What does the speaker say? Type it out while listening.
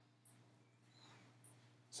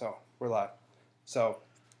So we're live. So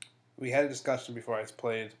we had a discussion before I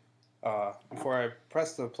played, before I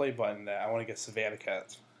pressed the play button that I want to get Savannah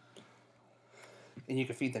cats, and you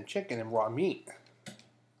can feed them chicken and raw meat,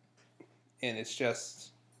 and it's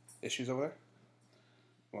just issues over there.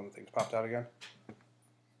 One of the things popped out again.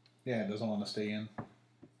 Yeah, it doesn't want to stay in.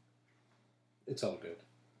 It's all good.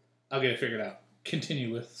 I'll get it figured out.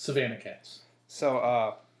 Continue with Savannah cats.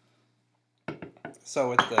 So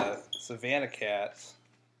with the Savannah cats,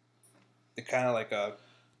 they're kind of like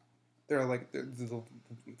they're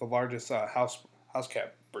the largest house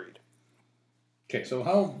cat breed. Okay, so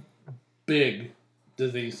how big do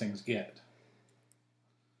these things get?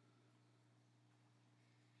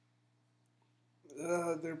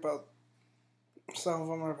 They're about, some of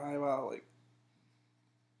them are probably about like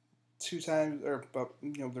 2 times, or about,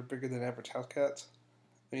 they're bigger than average house cats.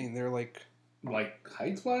 I mean, they're like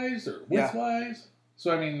height wise or width wise?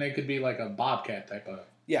 So I mean, they could be like a bobcat type of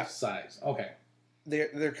size. Okay.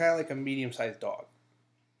 They're kind of like a medium sized dog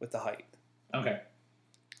with the height. Okay.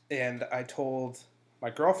 And I told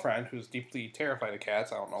my girlfriend, who's deeply terrified of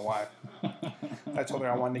cats, I don't know why, I told her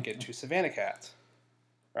I wanted to get 2 Savannah cats,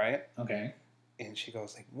 right? Okay. And she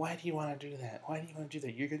goes like, "Why do you want to do that? Why do you want to do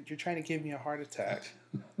that? You're trying to give me a heart attack."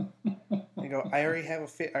 I go, I already have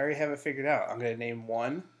it figured out. I'm gonna name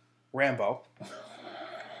one Rambo.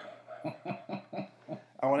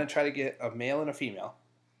 I want to try to get a male and a female.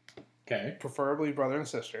 Okay. Preferably brother and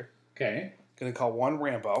sister. Okay. Gonna call one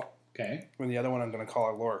Rambo. Okay. And the other one I'm gonna call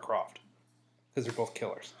her Laura Croft, because they're both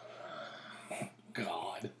killers.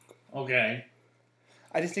 God. Okay.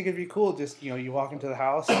 I just think it'd be cool. Just, you walk into the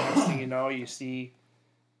house, and next thing you know, you just see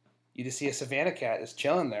a Savannah cat just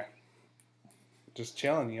chilling there, just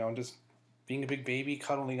chilling. Just being a big baby,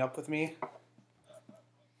 cuddling up with me.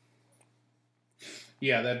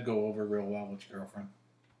 Yeah, that'd go over real well with your girlfriend.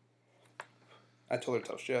 I told her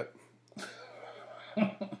tough shit.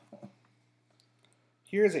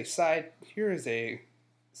 Here is a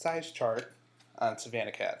size chart on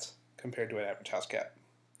Savannah cats compared to an average house cat.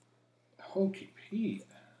 Hokey Pete.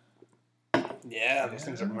 Yeah, those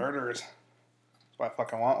things are murderers. That's why I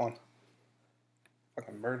fucking want one.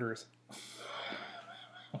 Fucking murderers.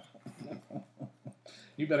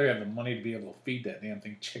 You better have the money to be able to feed that damn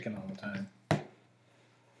thing chicken all the time.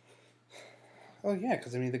 Oh yeah,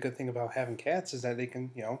 because the good thing about having cats is that they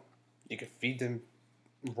can, you can feed them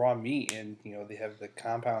raw meat, and they have the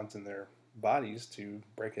compounds in their bodies to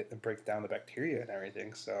break down the bacteria and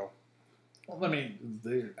everything. So. Well,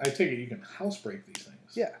 I take it you can house break these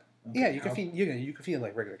things. Yeah. Okay, yeah, you can feed them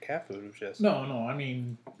like regular cat food. It's just no, I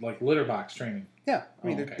mean like litter box training. Yeah, I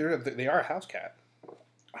mean they are a house cat.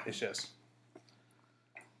 It's just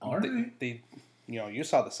all right. They you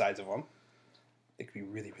saw the size of them. They could be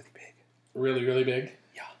really, really big. Really, really big.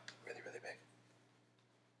 Yeah, really, really big.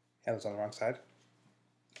 Yeah, it was on the wrong side.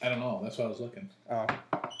 I don't know. That's why I was looking. Oh,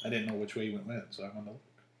 I didn't know which way you went with, so I wanted to look.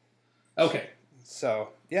 Okay. So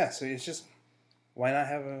it's just, why not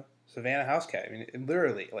have a Savannah house cat? I mean,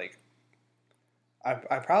 literally, like, I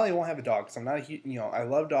probably won't have a dog because I'm not I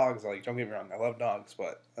love dogs. Like, don't get me wrong, I love dogs,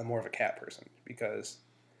 but I'm more of a cat person because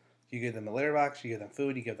you give them a litter box, you give them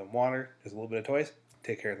food, you give them water, there's a little bit of toys,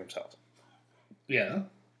 take care of themselves. Yeah.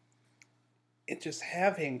 It's just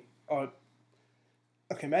having okay,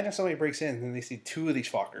 imagine somebody breaks in and they see 2 of these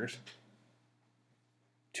fuckers.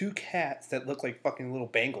 2 cats that look like fucking little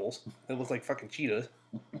Bengals. That look like fucking cheetahs.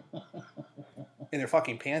 And they're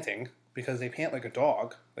fucking panting because they pant like a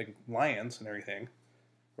dog, like lions and everything.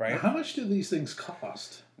 Right? Now, how much do these things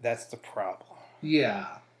cost? That's the problem.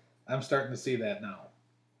 Yeah. I'm starting to see that now.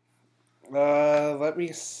 Let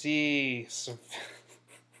me see.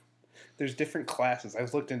 There's different classes.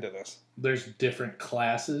 I've looked into this. There's different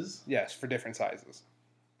classes? Yes, for different sizes.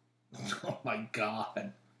 Oh my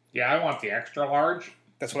god. Yeah, I want the extra large.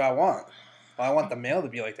 That's what I want. I want the male to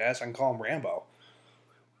be like that, so I can call him Rambo.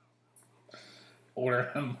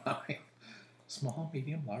 Order him mine. Small,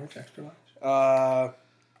 medium, large, extra large?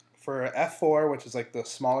 For F4, which is like the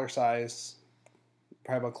smaller size,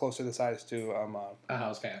 probably about closer to size to a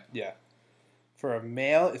house cat. Yeah. For a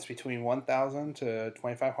male, it's between 1,000 to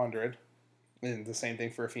 2,500, and the same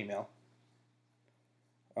thing for a female.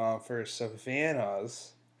 For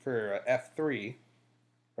Savannahs, for F3.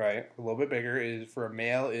 Right, a little bit bigger, is for a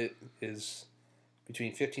male it is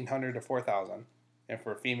between 1,500 to 4,000, and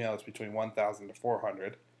for a female it's between 1,000 to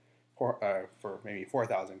 400, for maybe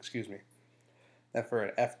 4,000, excuse me. And for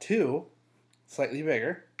an F2, slightly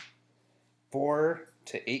bigger, 4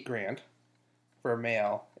 to 8 grand for a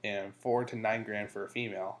male, and 4 to 9 grand for a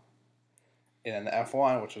female. And then the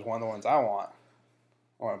F1, which is one of the ones I want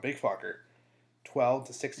a big fucker, 12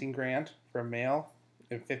 to 16 grand for a male,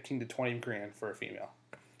 and 15 to 20 grand for a female.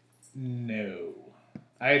 No.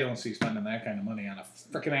 I don't see spending that kind of money on a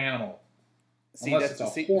freaking animal. See, Unless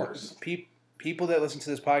it's a horse. People that listen to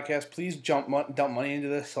this podcast, please dump money into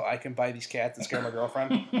this so I can buy these cats and scare my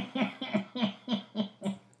girlfriend.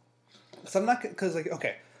 So I'm not, because like,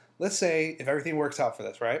 okay, let's say if everything works out for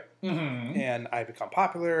this, right? Mm-hmm. And I become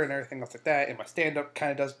popular and everything else like that, and my stand-up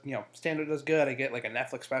kind of does, stand-up does good. I get like a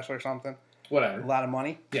Netflix special or something. Whatever. A lot of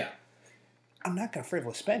money. Yeah. I'm not going to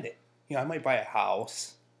frivolous spend it. I might buy a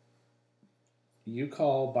house. You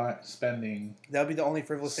call spending That would be the only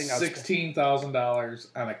frivolous thing I would spend. $16,000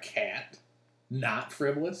 on a cat not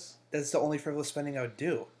frivolous? That's the only frivolous spending I would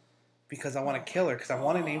do. Because I want to kill her, because I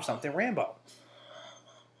want to name something Rambo.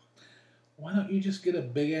 Why don't you just get a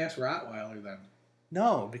big-ass Rottweiler then?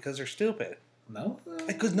 No, because they're stupid. No?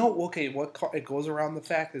 Because it goes around the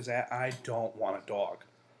fact is that I don't want a dog.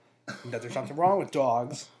 That there's something wrong with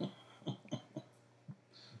dogs.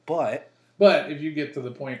 But if you get to the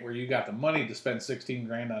point where you got the money to spend 16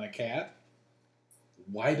 grand on a cat,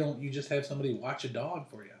 why don't you just have somebody watch a dog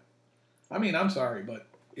for you? I mean, I'm sorry, but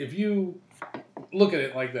if you look at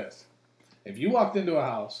it like this. If you walked into a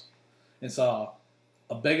house and saw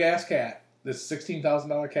a big-ass cat, this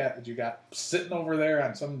 $16,000 cat that you got sitting over there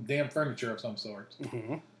on some damn furniture of some sort,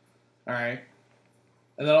 mm-hmm. all right,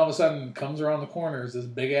 and then all of a sudden comes around the corner is this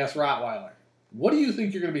big-ass Rottweiler, what do you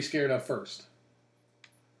think you're going to be scared of first?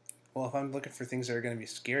 Well, if I'm looking for things that are going to be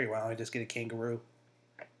scary, why don't I just get a kangaroo?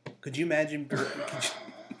 Could you imagine...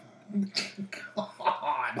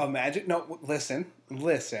 Imagine... No, listen.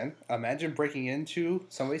 Imagine breaking into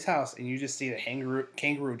somebody's house and you just see the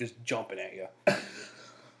kangaroo just jumping at you.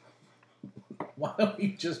 Why don't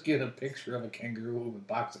you just get a picture of a kangaroo with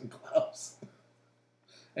boxing gloves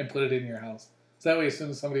and put it in your house? So that way as soon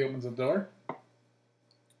as somebody opens the door...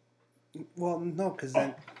 Well, no, because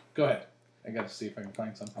then... Go ahead. I got to see if I can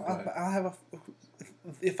find something. I'll have a...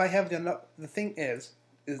 If I have enough... The thing is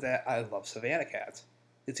that I love Savannah cats.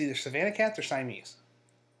 It's either Savannah cats or Siamese.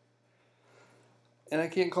 And I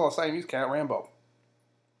can't call a Siamese cat Rambo.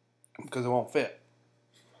 Because it won't fit.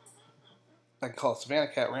 I can call a Savannah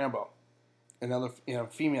cat Rambo. Another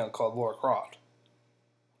female called Laura Croft.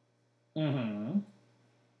 Mm-hmm.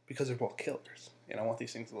 Because they're both killers. And I want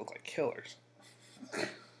these things to look like killers.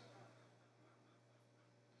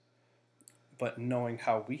 But knowing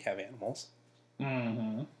how we have animals,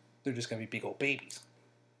 mm-hmm. they're just going to be big old babies.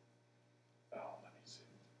 Oh, let me see.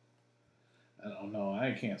 I don't know.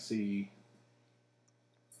 I can't see...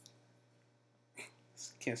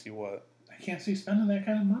 Can't see what? I can't see spending that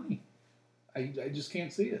kind of money. I just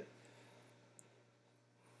can't see it.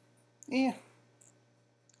 Yeah.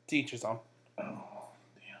 To each his own. Oh,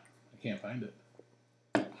 damn. I can't find it.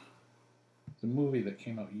 It's a movie that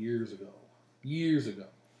came out years ago.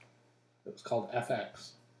 It was called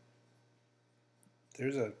FX.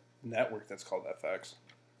 There's a network that's called FX.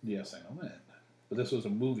 Yes, I know that. But this was a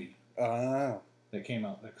movie that came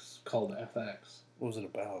out that's called FX. What was it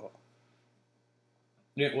about?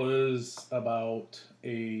 It was about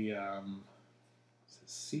a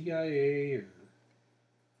CIA or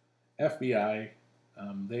FBI.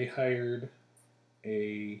 They hired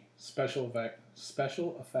a special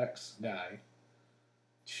effects guy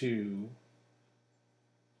to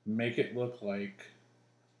make it look like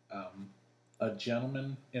a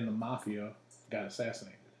gentleman in the mafia got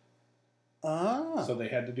assassinated. Ah. So they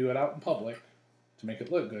had to do it out in public to make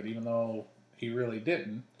it look good, even though he really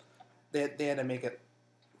didn't. They had to make it.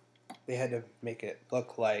 They had to make it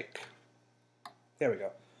look like. There we go.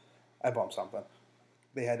 I bumped something.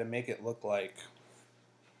 They had to make it look like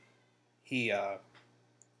he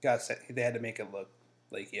got. They had to make it look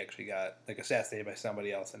like he actually got assassinated by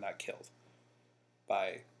somebody else and not killed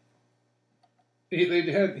by. He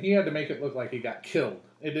had to make it look like he got killed.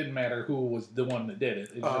 It didn't matter who was the one that did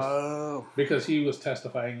it. It just, because he was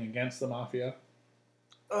testifying against the mafia.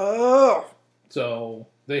 Oh. So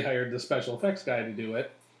they hired the special effects guy to do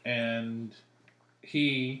it, and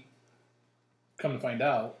he found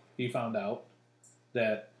out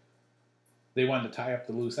that they wanted to tie up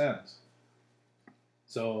the loose ends.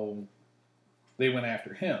 So they went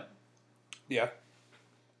after him. Yeah.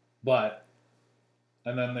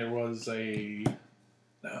 And then there was a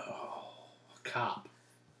cop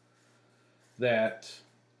that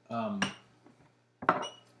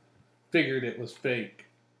figured it was fake.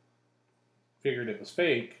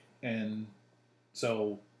 And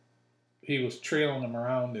so he was trailing them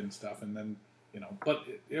around and stuff, and then, but,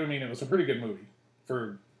 it was a pretty good movie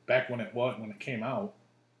for back when it came out.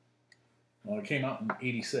 Well, it came out in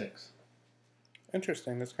 86.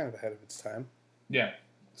 Interesting. That's kind of ahead of its time. Yeah.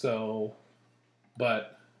 So,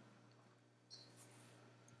 but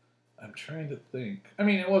I'm trying to think. I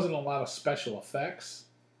mean, it wasn't a lot of special effects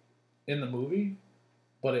in the movie,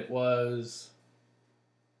 but it was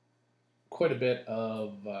quite a bit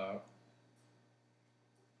of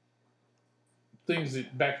things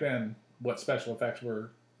that back then, what special effects were.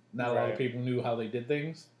 Not a lot of Right. people knew how they did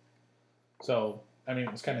things. So, I mean,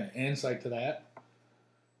 it was kind of an insight to that.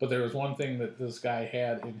 But there was one thing that this guy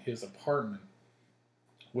had in his apartment,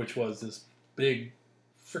 which was this big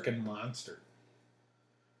freaking monster.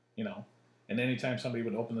 You know, and anytime somebody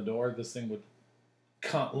would open the door, this thing would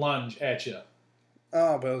lunge at you.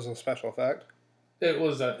 Oh, but it was a special effect. It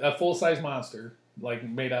was a full size monster, like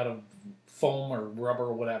made out of foam or rubber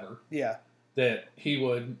or whatever. Yeah. That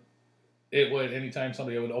anytime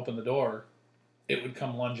somebody would open the door, it would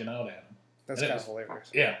come lunging out at him. That's And it kind was- of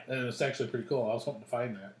hilarious. Yeah, and it's actually pretty cool. I was hoping to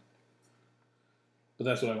find that, but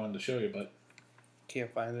that's what I wanted to show you. But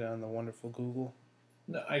Can't find it on the wonderful Google.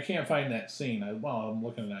 no, I can't find that scene. I'm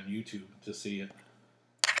looking at it on YouTube to see it.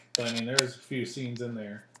 But I mean, there's a few scenes in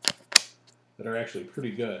there that are actually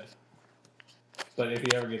pretty good. But if you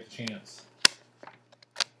ever get the chance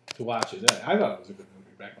to watch it, I thought it was a good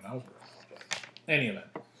movie back when I was growing up. But any event,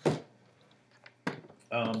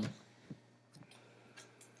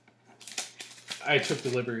 I took the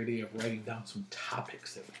liberty of writing down some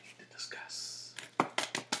topics that we need to discuss.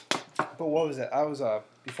 But what was it? I was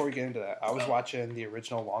before we get into that, I was watching the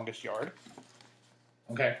original Longest Yard.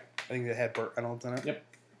 Okay. I think it had Burt Reynolds in it. Yep.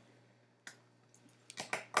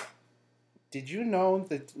 Did you know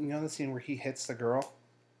the scene where he hits the girl,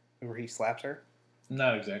 where he slaps her?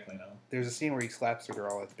 Not exactly, no. There's a scene where he slaps the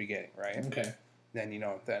girl at the beginning, right? Okay. Then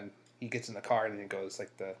then he gets in the car and then it goes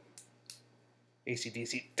like the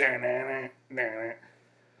AC/DC.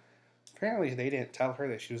 Apparently, they didn't tell her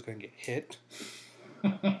that she was going to get hit,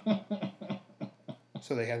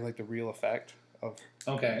 so they had like the real effect of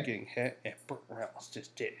Okay. getting hit, and Burt Reynolds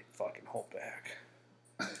just didn't fucking hold back.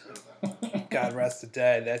 God rest the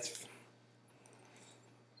dead. That's.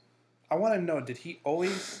 I want to know. Did he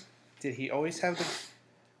always have the,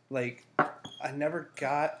 like? I never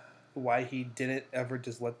got why he didn't ever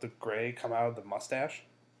just let the gray come out of the mustache.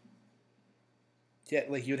 Yeah,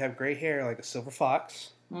 like you'd have gray hair like a silver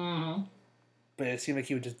fox, Mm-hmm. but it seemed like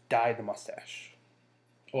he would just dye the mustache.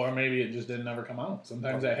 Or maybe it just didn't ever come out.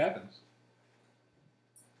 Sometimes that happens.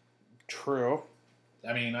 True.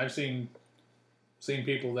 I mean, I've seen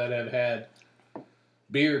people that have had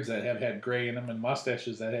beards that have had gray in them and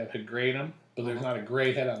mustaches that have had gray in them, but there's not a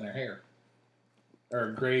gray head on their hair.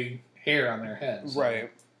 Or gray hair on their head. So, Right.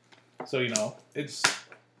 So, it's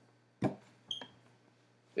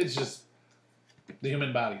just the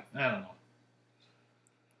human body. I don't know.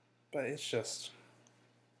 But it's just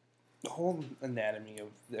the whole anatomy of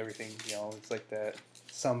everything, it's like that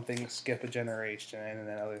some things skip a generation and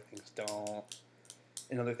then other things don't.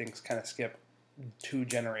 And other things kind of skip 2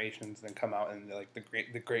 generations and then come out and like the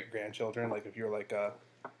great grandchildren. Like if you're like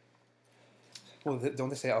don't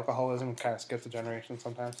they say alcoholism kind of skips a generation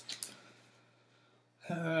sometimes?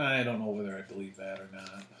 I don't know whether I believe that or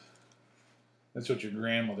not. That's what your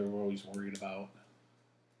grandmother was always worried about.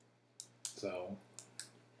 So,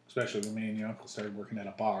 especially when me and your uncle started working at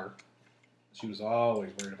a bar, she was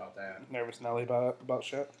always worried about that. Nervous Nelly about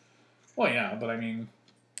shit. Well, yeah, but I mean,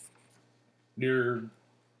 your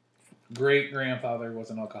great grandfather was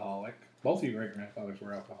an alcoholic. Both of your great grandfathers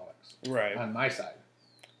were alcoholics. Right. On my side.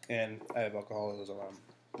 And I have alcoholism on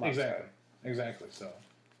my Exactly. side. Exactly. So,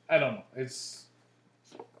 I don't know.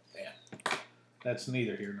 That's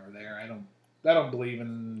neither here nor there. I don't believe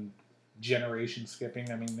in generation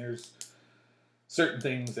skipping. I mean, there's certain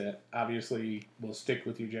things that obviously will stick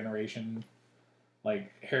with your generation,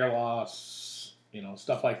 like hair loss,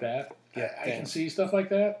 stuff like that. Yeah, I can see stuff like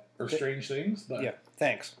that, or strange things, but Yeah,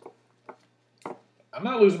 thanks. I'm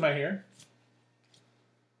not losing my hair.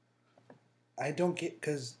 I don't get,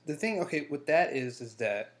 because the thing, okay, with that is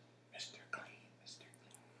that, Mr. Clean, Mr.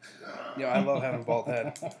 Clean. I love having a bald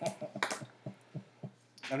head.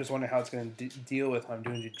 I'm just wondering how it's going to deal with when I'm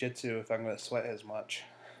doing jiu-jitsu if I'm going to sweat as much.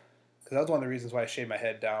 Because that was one of the reasons why I shaved my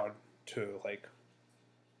head down to, like,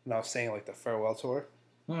 when I was saying, like, the farewell tour.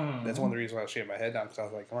 Mm-hmm. That's one of the reasons why I shaved my head down, because I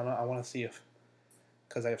was like, I want to see if,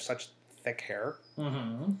 because I have such thick hair,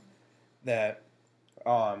 Mm-hmm. that,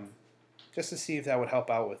 just to see if that would help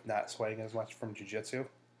out with not sweating as much from jiu-jitsu.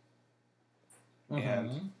 And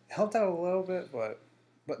it helped out a little bit,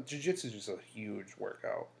 but jiu-jitsu is just a huge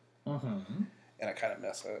workout. Mm-hmm. And I kind of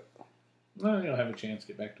miss it. Well, you'll have a chance to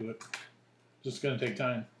get back to it. Just going to take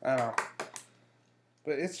time. I don't know.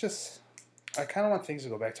 But it's just, I kind of want things to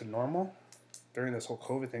go back to normal during this whole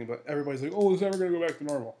COVID thing, but everybody's like, oh, it's never going to go back to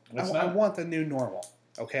normal. I want the new normal,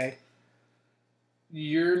 okay?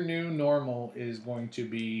 Your new normal is going to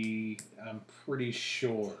be, I'm pretty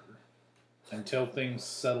sure, until things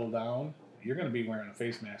settle down, you're going to be wearing a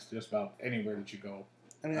face mask just about anywhere that you go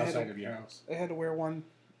I mean, outside of your house. I had to wear one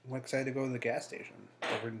when I had to go to the gas station.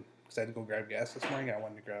 Because I had to go grab gas this morning. I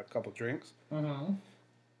wanted to grab a couple drinks. Mm-hmm.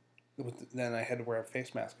 Then I had to wear a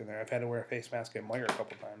face mask in there. I've had to wear a face mask at Meyer a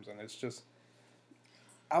couple times, and it's just.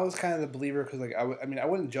 I was kind of the believer because, like, I mean, I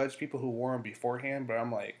wouldn't judge people who wore them beforehand, but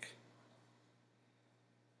I'm like,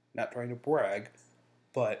 not trying to brag,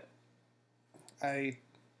 but I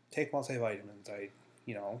take multivitamins.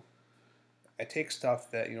 You know, I take stuff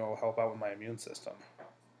that help out with my immune system,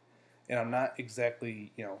 and I'm not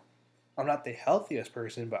exactly, I'm not the healthiest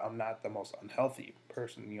person, but I'm not the most unhealthy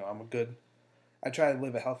person. I try to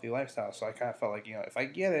live a healthy lifestyle, so I kind of felt like, if I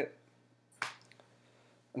get it,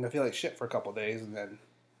 I'm gonna feel like shit for a couple of days, and then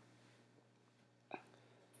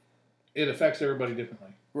It affects everybody differently.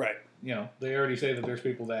 right, They already say that there's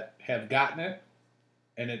people that have gotten it,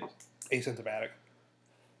 and it. asymptomatic.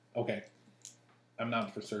 Okay. I'm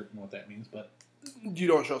not for certain what that means, but. You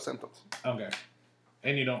don't show symptoms. Okay.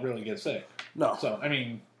 And you don't really get sick. No. So, I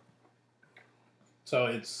mean.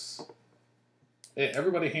 So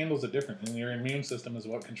everybody handles it different, and your immune system is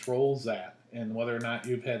what controls that. And whether or not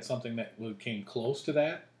you've had something that came close to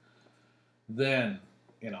that, then,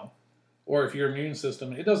 or if your immune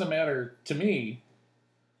system, it doesn't matter to me,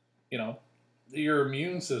 your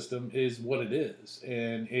immune system is what it is,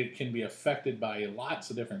 and it can be affected by lots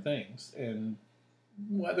of different things. And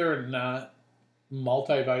whether or not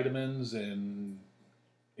multivitamins and,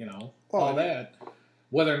 all that,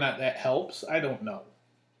 whether or not that helps, I don't know.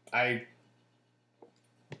 I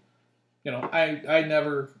don't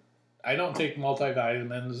take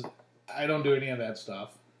multivitamins. I don't do any of that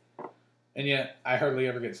stuff. And yet, I hardly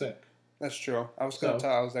ever get sick. That's true. I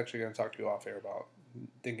was actually going to talk to you off air about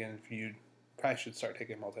thinking if you probably should start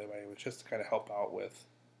taking multivitamins just to kind of help out with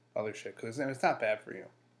other shit, because it's not bad for you.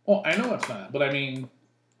 Well, I know it's not, but I mean,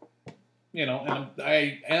 and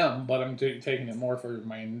I am, but I'm taking it more for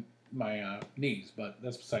my knees, but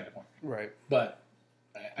that's beside the point. Right. But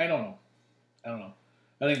I don't know.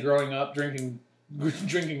 I think growing up, drinking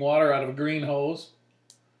water out of a green hose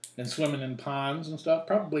and swimming in ponds and stuff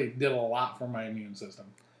probably did a lot for my immune system.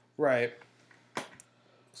 Right.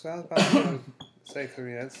 So I was about to say, for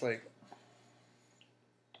me, it's like,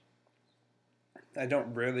 I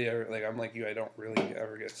don't really ever, like, I'm like you, I don't really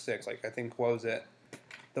ever get sick. Like, I think, what was it?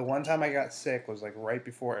 The one time I got sick was, like, right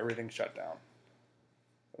before everything shut down.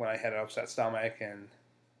 When I had an upset stomach, and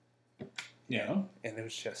it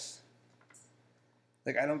was just,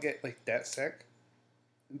 like, I don't get, like, that sick.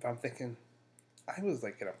 But I'm thinking, I was,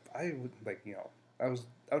 like, I would, like, I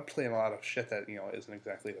would play in a lot of shit that, isn't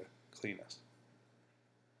exactly the cleanest.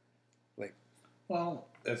 Like, well,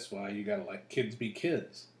 that's why you gotta let kids be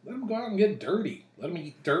kids. Let them go out and get dirty. Let them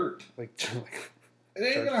eat dirt. It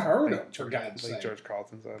ain't gonna hurt them, for God's sake. Like George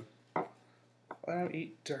Carlton said, "I don't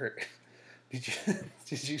eat dirt." Did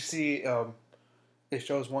you see? It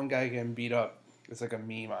shows one guy getting beat up. It's like a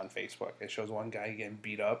meme on Facebook. It shows one guy getting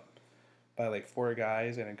beat up by like 4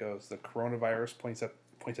 guys, and it goes, the coronavirus points at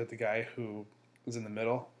the guy who is in the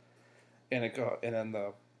middle, and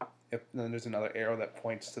then there's another arrow that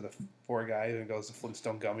points to the 4 guys, and it goes, the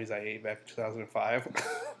Flintstone gummies I ate back in 2005.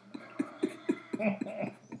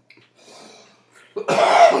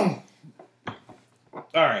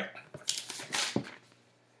 All right.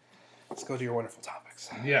 Let's go to your wonderful topics.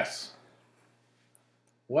 Yes.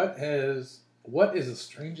 What is the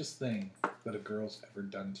strangest thing that a girl's ever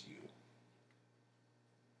done to you?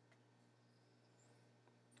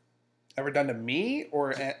 Ever done to me,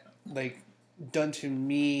 or done to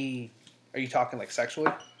me? Are you talking like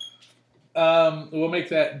sexually? We'll make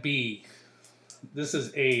that B. This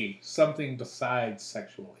is A. Something besides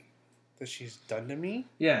sexually. That she's done to me?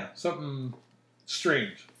 Yeah, something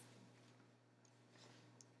strange.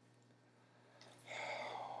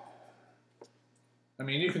 I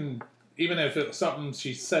mean, you can, even if it's something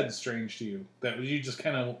she said strange to you, that you just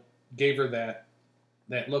kind of gave her that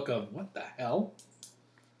look of, what the hell?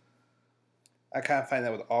 I kind of find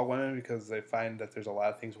that with all women, because they find that there's a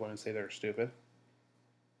lot of things women say that are stupid.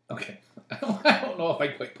 Okay. I don't know if I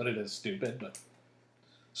quite put it as stupid, but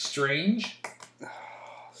strange?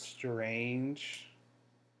 Strange.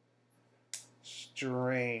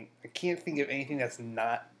 I can't think of anything that's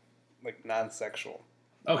not, like, non-sexual.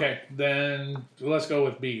 Okay, then let's go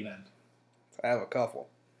with B then. I have a couple.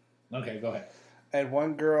 Okay, go ahead. I had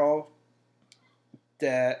one girl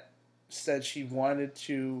that said she wanted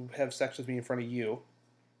to have sex with me in front of you.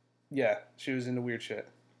 Yeah, she was into weird shit.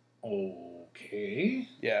 Okay.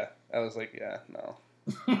 Yeah, I was like, yeah, no.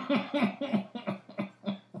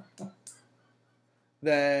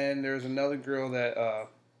 Then there was another girl that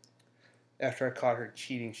after I caught her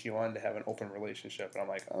cheating, she wanted to have an open relationship, and I'm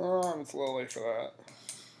like, oh, it's a little late for that.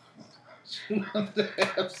 She wanted to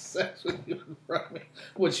have sex with you in front of me.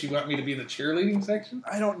 Would she want me to be in the cheerleading section?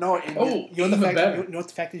 I don't know. And Oh, you know even the fact, better. You know what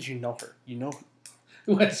the fact is, you know her. You know.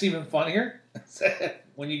 What's even funnier?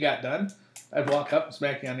 When you got done, I'd walk up and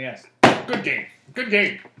smack you on the ass. Good game. Good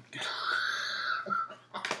game.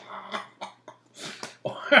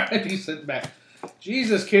 Or I'd be sitting back.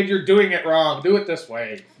 Jesus, kid, you're doing it wrong. Do it this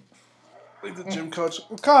way. Like the gym coach,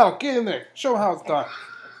 Kyle, get in there. Show how it's done.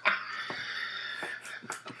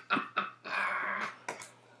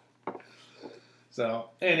 So,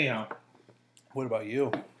 anyhow. What about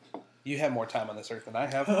you? You have more time on this earth than I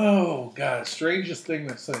have. Oh, God. Strangest thing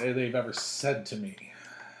that they've ever said to me.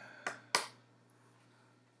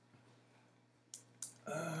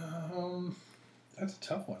 That's a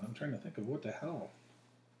tough one. I'm trying to think of what the hell.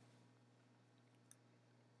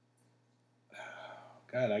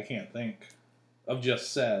 God, I can't think of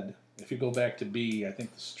just said. If you go back to B, I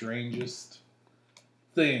think the strangest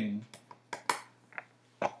thing,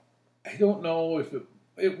 I don't know if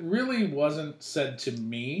it really wasn't said to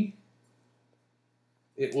me.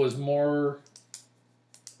 It was more,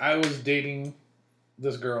 I was dating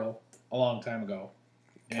this girl a long time ago.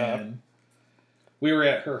 And we were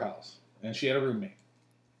at her house. And she had a roommate.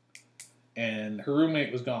 And her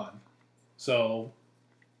roommate was gone. So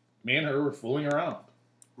me and her were fooling around.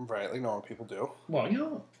 Right, like normal people do. Well, you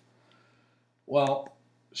know. Well,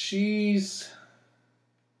 she's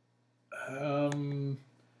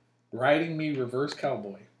riding me reverse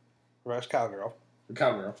cowboy. Reverse cowgirl. Or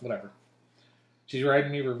cowgirl, whatever. She's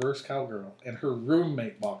riding me reverse cowgirl. And her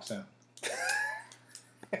roommate walks in.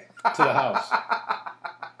 To the house.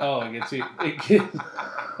 Oh, it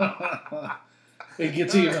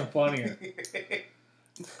gets even funnier.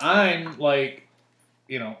 I'm like,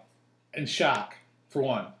 in shock, for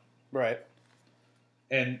one. Right.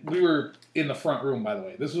 And we were in the front room, by the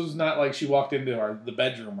way. This was not like she walked into the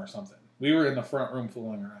bedroom or something. We were in the front room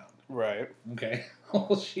fooling around. Right. Okay.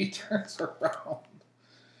 Well, she turns around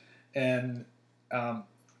and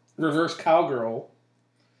reverse cowgirl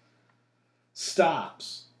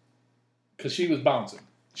stops because she was bouncing.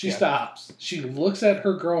 She stops. She looks at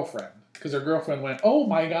her girlfriend because her girlfriend went, "Oh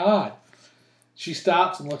my God." She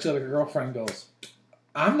stops and looks at her girlfriend and goes,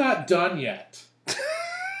 "I'm not done yet."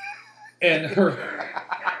 And her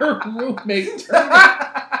roommate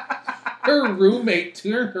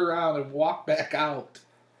turned around and walked back out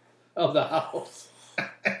of the house.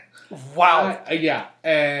 Wow. Yeah,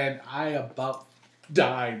 and I about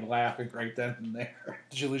died laughing right then and there.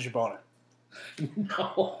 Did you lose your boner?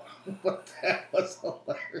 No, but that was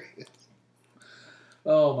hilarious.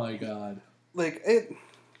 Oh my God. Like it.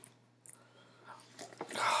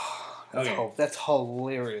 Okay. That's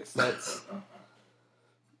hilarious.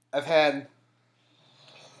 I've had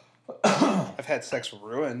sex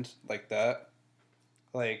ruined like that.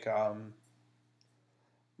 Like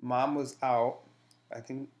mom was out. I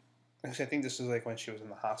think this was like when she was in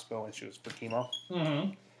the hospital when she was for chemo.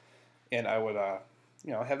 Mm-hmm. And I would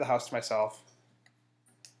have the house to myself.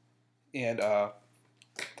 And the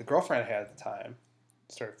girlfriend I had at the time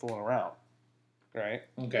started fooling around. Right?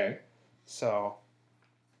 Okay. So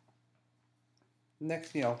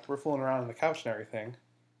next, we're fooling around on the couch and everything.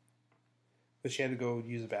 But she had to go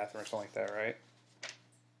use the bathroom or something like that, right?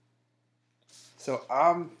 So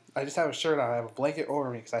I just have a shirt on. I have a blanket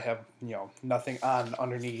over me because I have, nothing on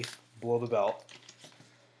underneath, below the belt.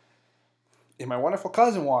 And my wonderful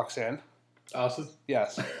cousin walks in. Austin?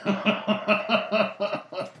 Yes.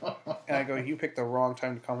 And I go, "You picked the wrong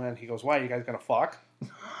time to come in." He goes, "Why? You guys gonna fuck?"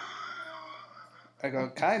 I go,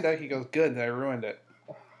 "Kinda." He goes, "Good, then I ruined it."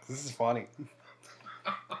 This is funny.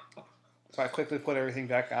 So I quickly put everything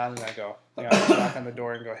back on, and I go, I knock on the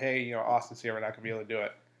door and go, "Hey, Austin's here. We're not gonna be able to do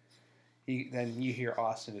it." Then you hear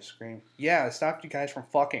Austin just scream, "Yeah, it stopped you guys from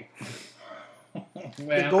fucking."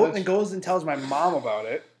 And goes and tells my mom about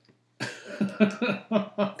it,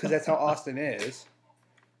 because that's how Austin is.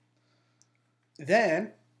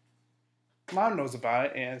 Then mom knows about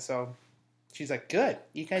it, and so she's like, "Good,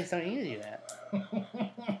 you guys don't need to do that."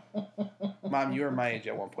 Mom, you were my age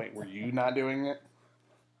at one point. Were you not doing it?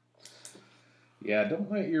 Yeah,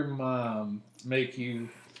 don't let your mom make you...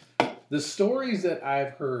 The stories that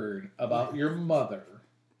I've heard about your mother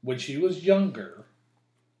when she was younger...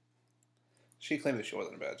 She claimed that she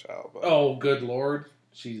wasn't a bad child. But oh, good Lord.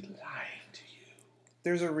 She's lying to you.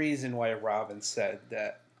 There's a reason why Robin said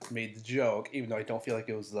that, made the joke, even though I don't feel like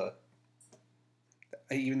it was the...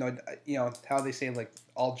 Even though, how they say, like,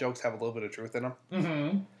 all jokes have a little bit of truth in them.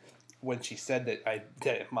 Mm-hmm. when she said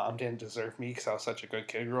that mom didn't deserve me because I was such a good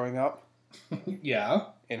kid growing up, Yeah.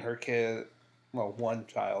 and her kid, well, one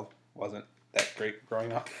child wasn't that great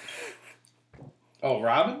growing up. Oh,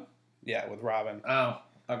 Robin? Yeah, with Robin. Oh,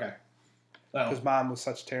 okay. Because mom was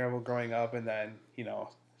such terrible growing up, and then,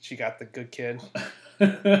 she got the good kid,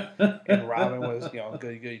 Oh. and Robin was,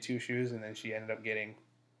 goody two shoes, and then she ended up getting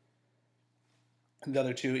the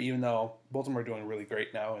other two, even though both of them are doing really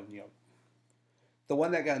great now, and, the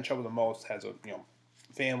one that got in trouble the most has a,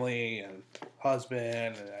 family and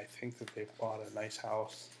husband, and I think that they bought a nice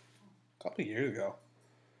house a couple of years ago.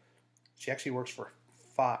 She actually works for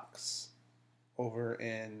Fox over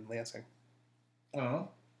in Lansing. Oh.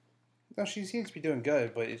 No, she seems to be doing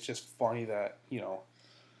good, but it's just funny that,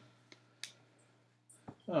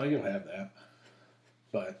 Oh, you'll have that.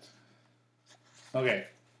 But, okay.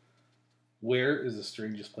 Where is the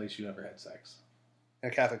strangest place you ever had sex? in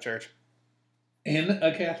a Catholic church. In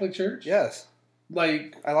a Catholic church? Yes.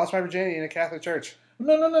 Like, I lost my virginity in a Catholic church.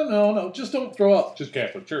 no. Just don't throw up. Just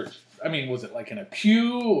Catholic church. I mean, was it like in a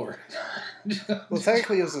pew or? Well,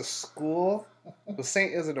 technically, it was a school. It was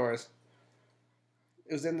St. Isidore's.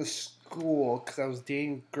 It was in the school because I was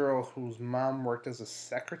dating a girl whose mom worked as a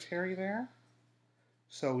secretary there.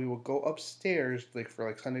 So we would go upstairs,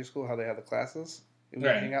 for Sunday school, how they have the classes. And we'd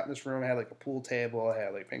Right. hang out in this room. It had a pool table. It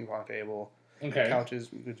had ping pong table, Okay. couches.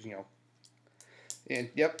 And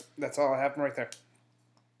yep, that's all happened right there.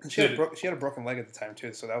 And she had a broken leg at the time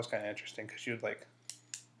too, so that was kind of interesting because she would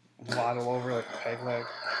waddle over like a peg leg.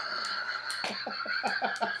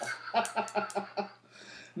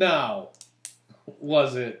 Now,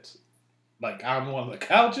 was it on one of the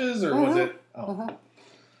couches or was it? Oh.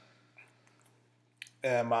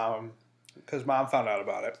 And because mom found out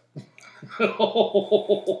about it because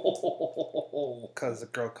the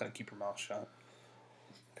girl couldn't keep her mouth shut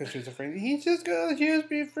because she was afraid he's just gonna use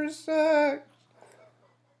me for sex.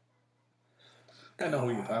 I know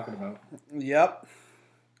who you're talking about. Yep.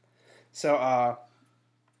 So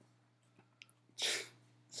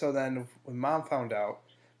then when mom found out,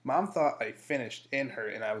 mom thought I finished in her,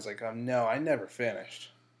 and I was like, no, I never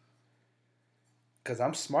finished. Because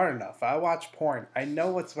I'm smart enough. I watch porn. I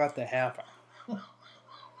know what's about to happen.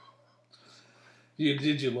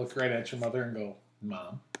 Did you look right at your mother and go,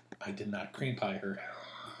 Mom, I did not cream pie her?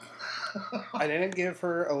 I didn't give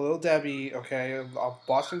her a Little Debbie, okay, a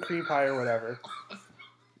Boston cream pie or whatever.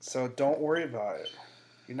 So don't worry about it.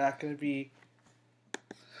 You're not going to be...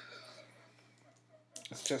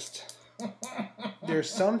 It's just... There's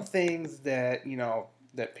some things that,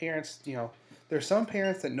 that parents, there's some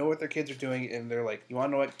parents that know what their kids are doing, and they're like, you want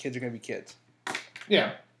to know what? Kids are going to be kids.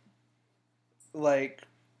 Yeah.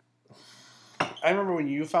 I remember when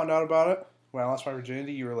you found out about it, when I lost my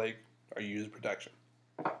virginity, you were like, are you using protection?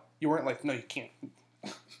 You weren't like, no, you can't.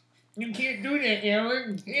 You can't do that,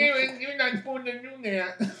 Aaron. Aaron, you're not supposed to do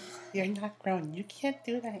that. You're not grown. You can't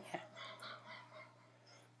do that yet.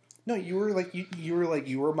 No, you were like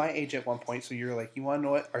you were my age at one point, so you're like, you want to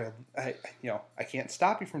know what? Or I can't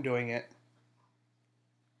stop you from doing it,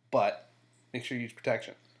 but make sure you use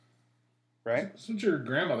protection, right? That's what your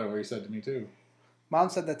grandmother always said to me too. Mom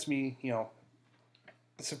said that to me.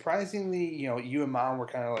 Surprisingly, you and mom were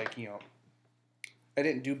kind of like, I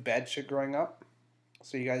didn't do bad shit growing up,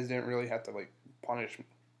 so you guys didn't really have to punish me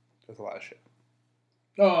with a lot of shit.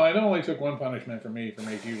 Oh, it only took one punishment for me to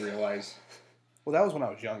make you realize. Well, that was when I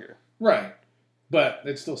was younger. Right. But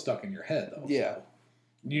it's still stuck in your head, though. Yeah. So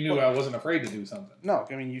you knew I wasn't afraid to do something. No,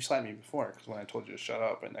 I mean, you slapped me before, because when I told you to shut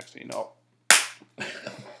up, and next thing you know...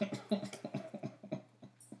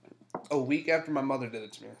 a week after my mother did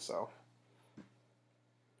it to me, so...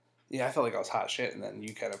 Yeah, I felt like I was hot shit, and then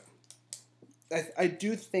you kind of... I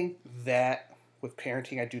do think that, with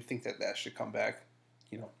parenting, I do think that should come back.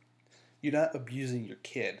 You're not abusing your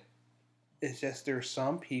kid. It's just there's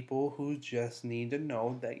some people who just need to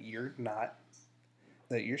know that you're not,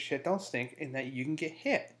 that your shit don't stink, and that you can get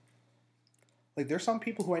hit. There's some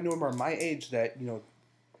people who I know are my age that,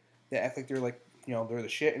 that act like they're they're the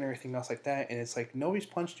shit and everything else like that, and it's like, nobody's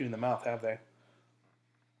punched you in the mouth, have they?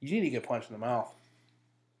 You need to get punched in the mouth.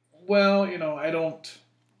 Well, I don't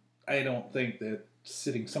think that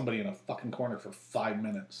sitting somebody in a fucking corner for 5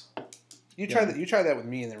 minutes. You tried that with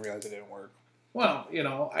me and then realized it didn't work. Well,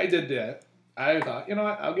 I did that. I thought, what,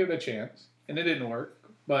 I'll give it a chance. And it didn't work.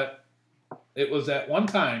 But it was that one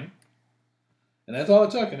time. And that's all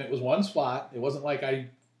it took. And it was one spot. It wasn't like I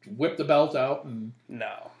whipped the belt out and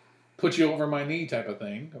put you over my knee type of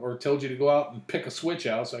thing. Or told you to go out and pick a switch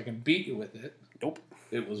out so I can beat you with it. Nope.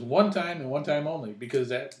 It was one time and one time only. Because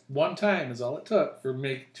that one time is all it took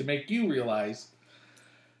to make you realize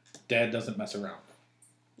Dad doesn't mess around.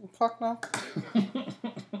 Fuck no.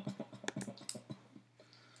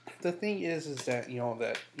 The thing is that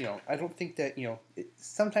I don't think that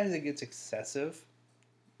sometimes it gets excessive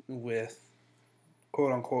with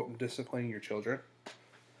quote unquote disciplining your children.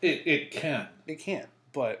 It can. It can,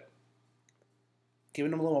 but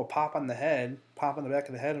giving them a little pop on the head, pop on the back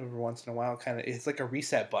of the head every once in a while, it's like a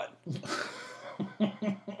reset button.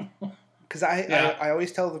 Because I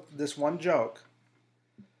always tell this one joke,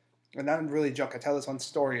 and not really a joke. I tell this one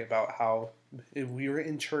story about how we were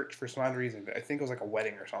in church for some odd reason. I think it was like a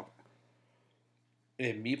wedding or something.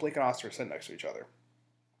 And me, Blake, and Austin were sitting next to each other,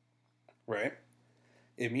 right?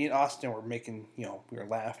 And me and Austin were making, we were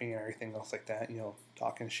laughing and everything else like that,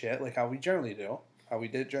 talking shit like how we generally do,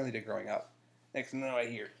 generally did growing up. Next thing you know, I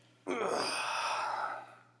hear, ugh.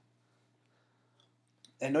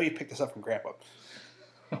 I know you picked this up from Grandpa.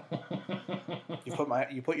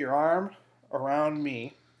 You put your arm around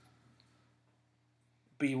me,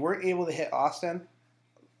 but you weren't able to hit Austin.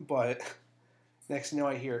 But next thing you know,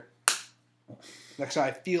 I hear. Next time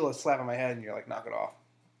I feel a slap on my head, and you're like, knock it off.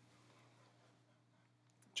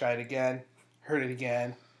 Try it again. Heard it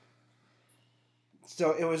again.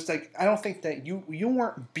 So it was like, I don't think that you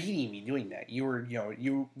weren't beating me doing that. You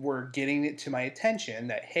were getting it to my attention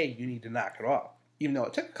that, hey, you need to knock it off. Even though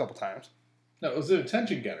it took a couple times. No, it was an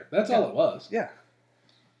attention getter. That's all it was. Yeah.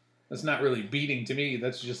 That's not really beating to me.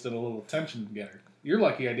 That's just a little attention getter. You're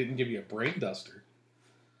lucky I didn't give you a brain duster.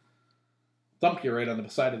 Thump you right on the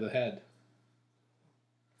side of the head.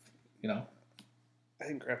 I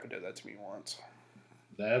think Grandpa did that to me once.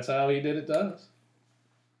 That's how he did it to us.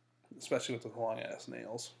 Especially with the long-ass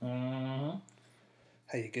nails. Mm-hmm.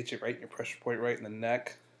 How you get you right in your pressure point right in the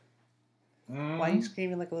neck. Mm-hmm. Why are you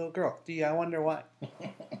screaming like a little girl? Gee, I wonder why.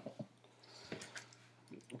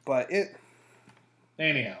 But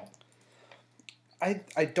Anyhow.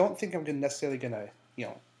 I don't think I'm necessarily going to,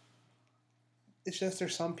 it's just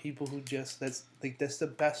there's some people who just, that's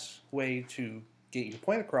the best way to get your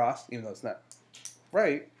point across, even though it's not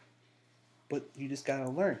right. But you just got to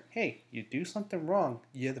learn, hey, you do something wrong,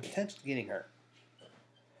 you have the potential of getting hurt.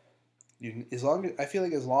 I feel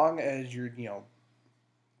like as long as you're, doing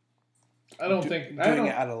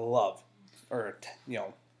it out of love, or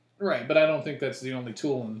Right, but I don't think that's the only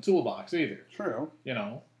tool in the toolbox either. True.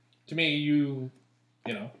 To me, you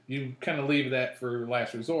kind of leave that for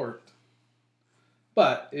last resort,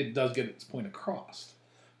 but it does get its point across.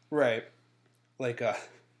 Right. Like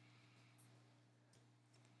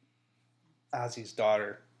Ozzy's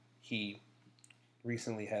daughter, he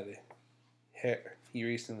recently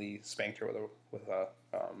spanked her with a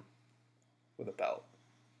belt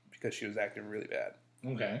because she was acting really bad.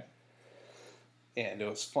 Okay. And it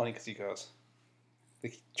was funny because he goes,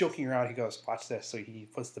 like, joking around, he goes, watch this. So he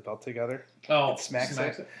puts the belt together and smacks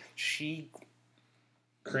it. She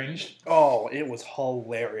cringed. Oh, it was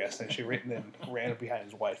hilarious. And she ran behind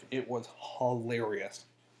his wife. It was hilarious.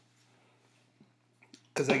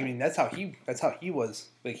 Because, that's how he was.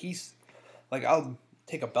 Like, he's, like, I'll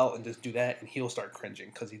take a belt and just do that, and he'll start cringing.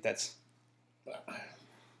 Because that's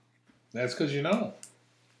because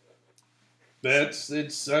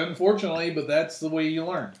it's unfortunately, but that's the way you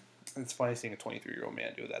learn. It's funny seeing a 23-year-old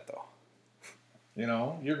man do that, though.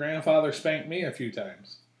 Your grandfather spanked me a few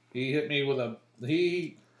times. He hit me with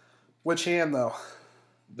Which hand, though?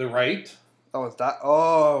 The right. Oh, it's that.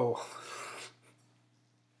 Oh.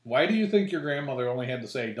 Why do you think your grandmother only had to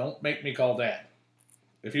say, "Don't make me call Dad"?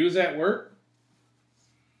 If he was at work,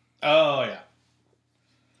 oh yeah,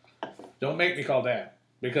 don't make me call Dad,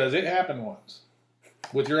 because it happened once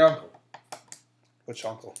with your uncle. Which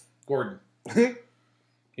uncle? Gordon.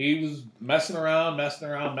 He was messing around.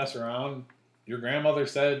 Your grandmother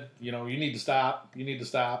said, you need to stop.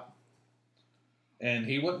 And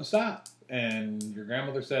he wouldn't stop. And your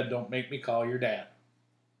grandmother said, don't make me call your dad.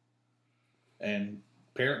 And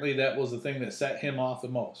apparently that was the thing that set him off the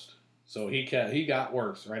most. So he got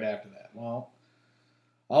worse right after that. Well,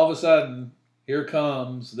 all of a sudden, here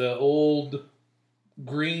comes the old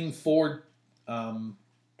green Ford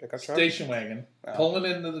station wagon pulling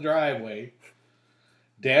into the driveway.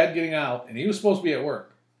 Dad getting out, and he was supposed to be at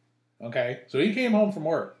work. Okay, so he came home from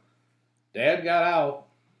work. Dad got out,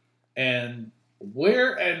 and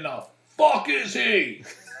where in the fuck is he?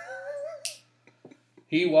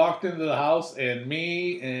 He walked into the house, and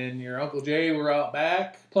me and your Uncle Jay were out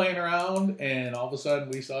back playing around, and all of a sudden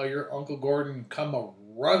we saw your Uncle Gordon come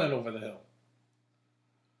running over the hill.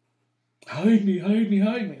 Hide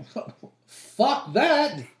me. Fuck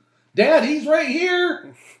that. Dad, he's right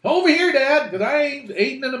here. Over here, Dad, because I ain't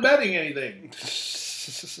aiding and abetting anything.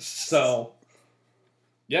 So,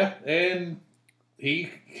 yeah, and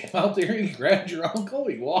he came out there, he grabbed your uncle,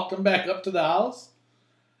 he walked him back up to the house.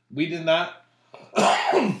 We did not,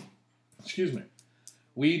 excuse me,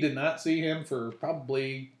 we did not see him for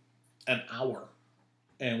probably an hour.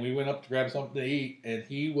 And we went up to grab something to eat, and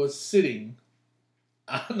he was sitting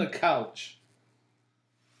on the couch,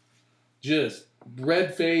 just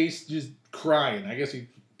red faced, just crying. I guess he'd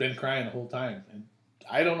been crying the whole time. And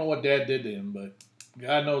I don't know what Dad did to him, but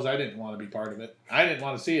God knows I didn't want to be part of it. I didn't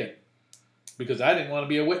want to see it because I didn't want to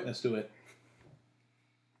be a witness to it.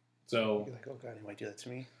 So, You're like, oh God, he might do that to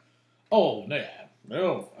me. oh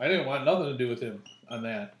no, I didn't want nothing to do with him on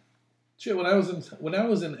that. Shit, when I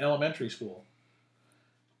was in elementary school,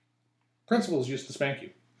 principals used to spank you.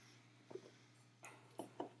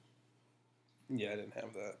 Yeah, I didn't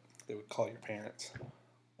have that. They would call your parents.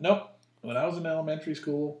 Nope. When I was in elementary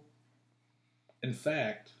school, in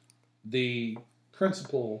fact, the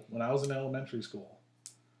principal, when I was in elementary school,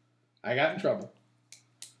 I got in trouble,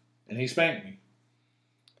 and he spanked me.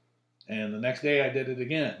 And the next day I did it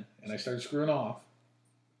again, and I started screwing off,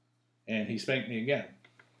 and he spanked me again.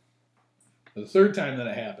 The third time that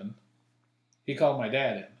it happened, he called my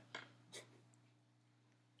dad in.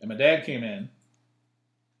 And my dad came in,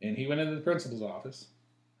 and he went into the principal's office,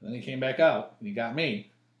 and then he came back out, and he got me,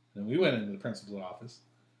 and we went into the principal's office.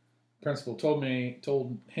 The principal told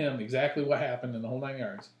him exactly what happened in the whole 9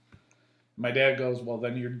 yards. My dad goes, well,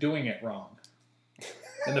 then you're doing it wrong.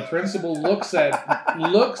 And the principal looks at,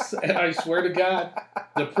 I swear to God,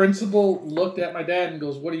 the principal looked at my dad and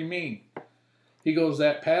goes, what do you mean? He goes,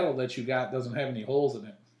 that paddle that you got doesn't have any holes in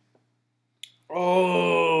it.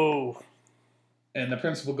 Oh. And the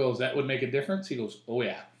principal goes, that would make a difference? He goes, oh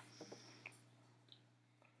yeah.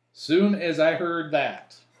 Soon as I heard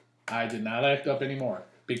that, I did not act up anymore.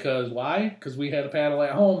 Because why? Because we had a paddle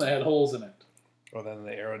at home that had holes in it. Well, then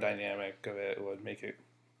the aerodynamic of it would make it.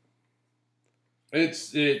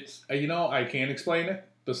 It's I can't explain it.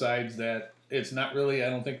 Besides that, it's not really, I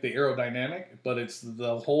don't think, the aerodynamic, but it's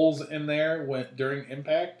the holes in there during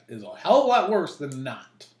impact is a hell of a lot worse than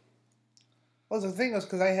not. Well, the thing was,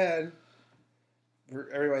 because I had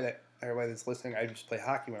everybody that's listening, I used to play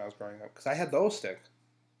hockey when I was growing up because I had the O-stick,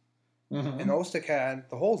 and the O-stick had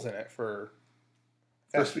the holes in it for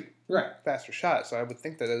faster shot. So I would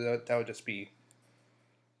think that would just be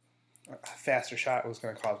a faster shot was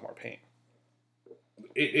going to cause more pain.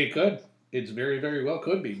 It could. It's very, very well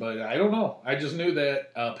could be, but I don't know. I just knew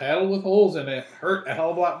that a paddle with holes in it hurt a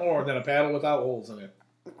hell of a lot more than a paddle without holes in it.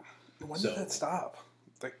 When did that stop?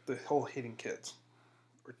 Like the whole hitting kids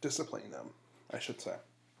or disciplining them, I should say.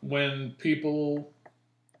 When people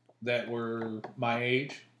that were my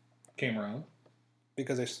age came around,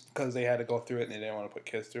 because they had to go through it and they didn't want to put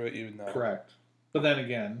kids through it, even though. Correct. But then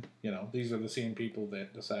again, these are the same people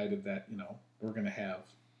that decided that we're going to have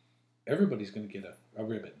everybody's going to get a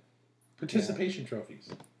ribbon. Participation trophies.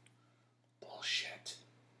 Bullshit.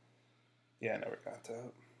 Yeah, I never got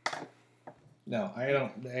that. No,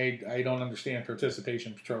 I don't understand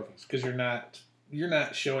participation trophies because you're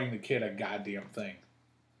not showing the kid a goddamn thing.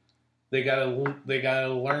 They gotta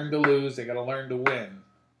learn to lose. They gotta learn to win.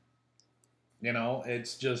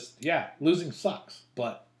 It's just losing sucks,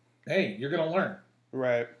 but hey, you're gonna learn.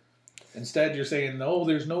 Right. Instead, you're saying no.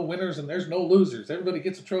 There's no winners and there's no losers. Everybody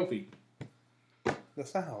gets a trophy.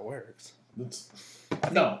 That's not how it works.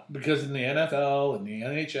 No, because in the NFL and the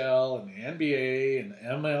NHL and the NBA and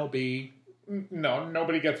the MLB, no,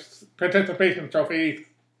 nobody gets participation trophies.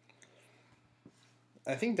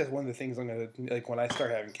 I think that's one of the things I'm gonna like when I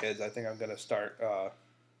start having kids. I think I'm gonna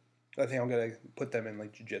put them in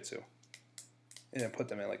like jiu-jitsu, and then put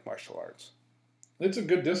them in like martial arts. It's a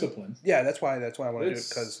good discipline. Yeah, that's why I want to do it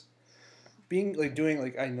because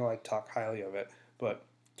doing I know I talk highly of it, but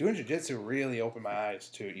doing jiu-jitsu really opened my eyes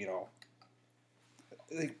to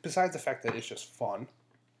besides the fact that it's just fun,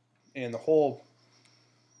 and the whole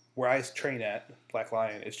where I train at Black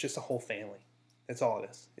Lion, it's just a whole family. That's all it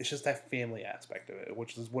is. It's just that family aspect of it,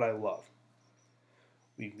 which is what I love.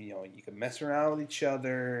 You can mess around with each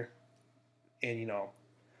other, and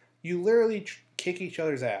you literally kick each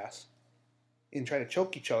other's ass, and try to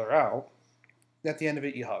choke each other out. And at the end of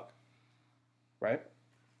it, you hug. Right?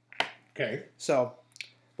 Okay. So,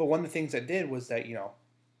 but one of the things I did was that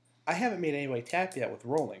I haven't made anybody tap yet with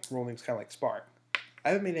rolling. Rolling's kind of like sparring. I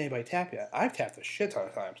haven't made anybody tap yet. I've tapped a shit ton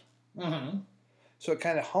of times. Mm-hmm. So it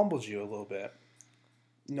kind of humbles you a little bit,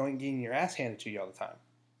 getting your ass handed to you all the time.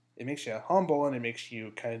 It makes you humble, and it makes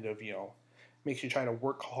you kind of, makes you try to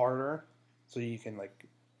work harder so you can,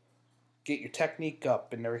 get your technique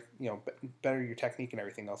up and better your technique and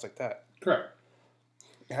everything else like that. Correct.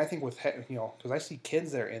 And I think with, because I see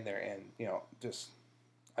kids that are in there and,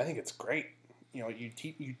 I think it's great.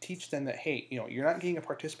 you teach them that, hey, you're not getting a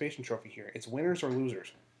participation trophy here. It's winners or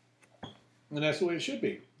losers. And that's the way it should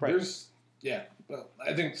be. Right. Well,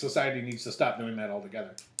 I think society needs to stop doing that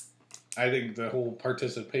altogether. I think the whole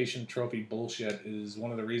participation trophy bullshit is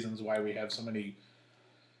one of the reasons why we have so many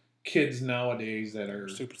kids nowadays that are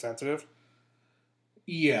Super sensitive.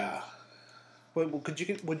 Yeah. But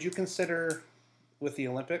would you consider with the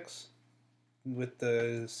Olympics, with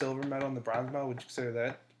the silver medal and the bronze medal, would you consider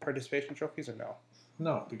that participation trophies or no?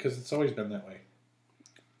 No, because it's always been that way.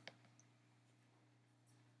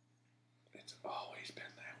 It's always been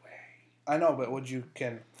that way. I know, but would you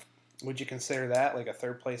consider that like a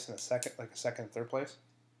third place and a second and third place?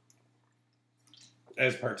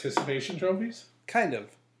 As participation trophies? Kind of.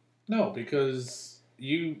 No, because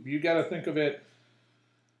you got to think of it.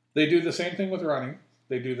 They do the same thing with running.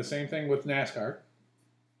 They do the same thing with NASCAR.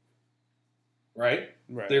 Right?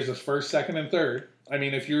 Right. There's a first, second, and third. I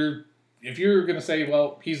mean, if you're going to say,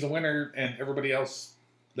 well, he's the winner and everybody else,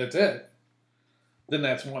 that's it, then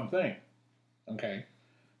that's one thing. Okay?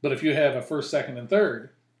 But if you have a first, second, and third,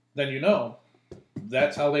 then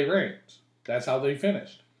that's how they ranked. That's how they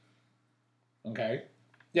finished. Okay?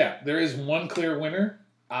 Yeah, there is one clear winner,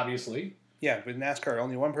 obviously. Yeah, but NASCAR,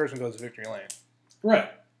 only one person goes to victory lane.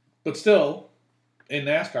 Right. But still, in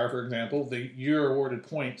NASCAR, for example, you're awarded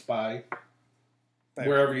points by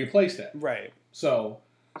wherever you placed it. Right. So,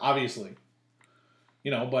 obviously.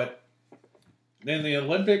 But in the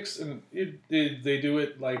Olympics, and they do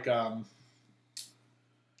it like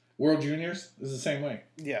World Juniors is the same way.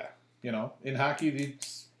 Yeah. In hockey,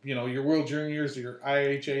 your World Juniors, your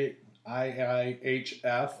IIHF.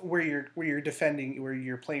 Where you're defending, where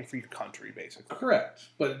you're playing for your country, basically. Correct.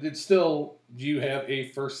 But it's still, you have a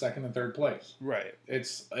first, second, and third place. Right.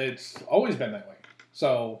 It's always been that way.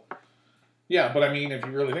 So, yeah, but I mean, if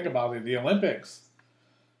you really think about it, the Olympics,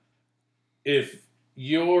 if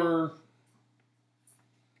you're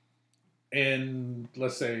in,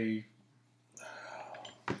 let's say,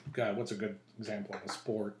 God, what's a good example of a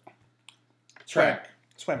sport? Track.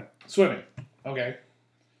 Swimming. Okay.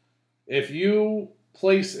 If you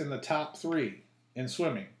place in the top 3 in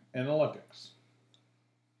swimming in the Olympics,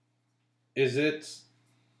 is it,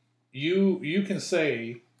 you can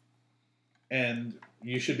say, and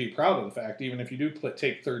you should be proud of the fact, even if you do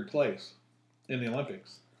take third place in the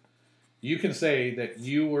Olympics, you can say that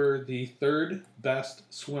you were the third best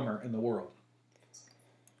swimmer in the world.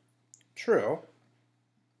 True.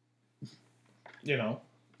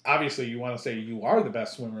 Obviously you want to say you are the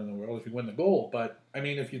best swimmer in the world if you win the gold, but I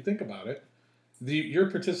mean, if you think about it, you're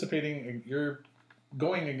participating, you're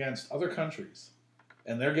going against other countries,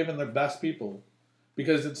 and they're giving their best people,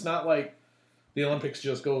 because it's not like the Olympics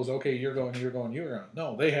just goes, okay, you're going.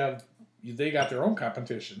 No, they got their own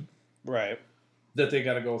competition, right, that they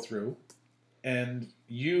got to go through, and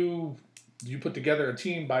you put together a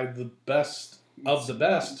team by the best of the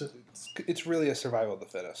best. It's really a survival of the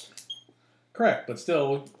fittest. Correct, but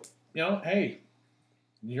still, hey,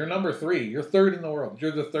 you're number 3. You're third in the world.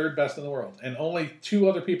 You're the third best in the world, and only 2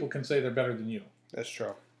 other people can say they're better than you. That's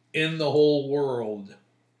true. In the whole world.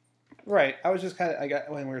 Right. I was just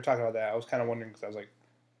when we were talking about that, I was kind of wondering, because I was like,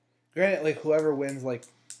 granted, like whoever wins like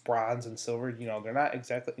bronze and silver, they're not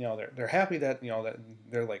exactly, they're happy that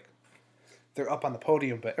that they're up on the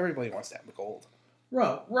podium, but everybody wants to have the gold.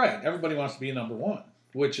 Right. Everybody wants to be number 1,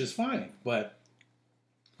 which is fine, but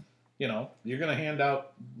you're going to hand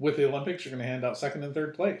out, with the Olympics, you're going to hand out second and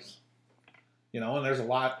third place. And there's a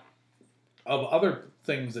lot of other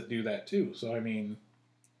things that do that too. So, I mean...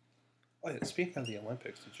 Oh, speaking of the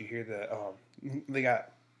Olympics, did you hear that they got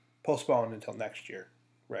postponed until next year,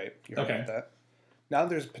 right? You heard about that? Now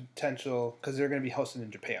there's potential, because they're going to be hosted in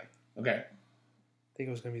Japan. Okay. I think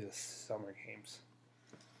it was going to be the Summer Games.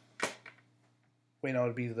 Wait, no, it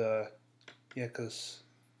would be because...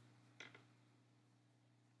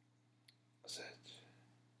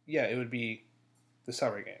 Yeah, it would be the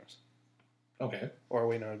Summer Games. Okay. Or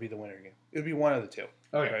wait, no, it would be the Winter Game. It would be one of the two.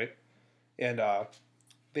 Okay. Right? And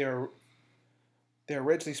they're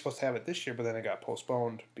originally supposed to have it this year, but then it got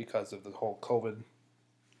postponed because of the whole COVID,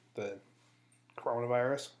 the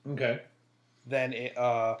coronavirus. Okay. Then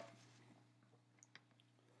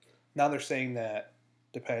now they're saying that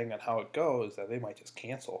depending on how it goes, that they might just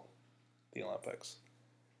cancel the Olympics.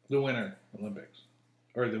 The Winter Olympics.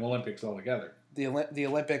 Or the Olympics altogether. The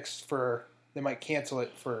Olympics they might cancel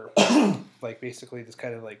it for like basically just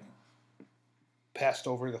kind of like passed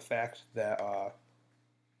over the fact that I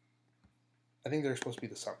think they're supposed to be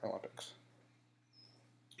the Summer Olympics.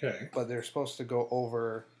 Okay. But they're supposed to go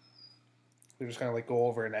over. They're just gonna like go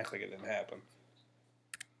over and act like it didn't happen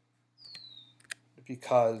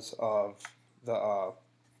because of the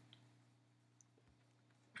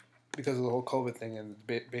because of the whole COVID thing and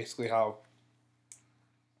basically how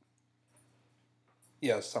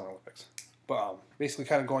it's Summer Olympics, but basically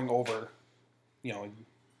kind of going over, you know,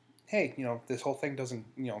 hey, this whole thing doesn't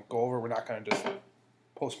go over. We're not going to just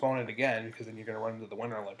postpone it again because then you're going to run into the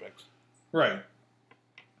Winter Olympics. Right.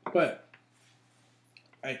 But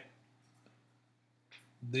I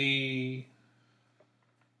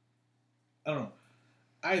don't know.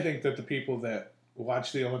 I think that the people that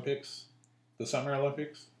watch the Olympics, the Summer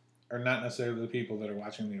Olympics, are not necessarily the people that are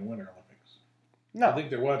watching the Winter Olympics. No. I think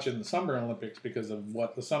they're watching the Summer Olympics because of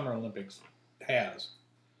what the Summer Olympics has.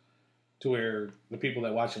 To where the people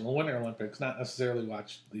that watch the Winter Olympics not necessarily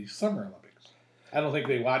watch the Summer Olympics. I don't think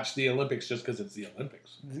they watch the Olympics just because it's the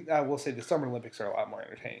Olympics. I will say the Summer Olympics are a lot more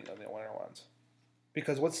entertaining than the Winter ones.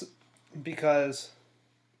 Because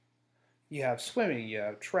you have swimming, you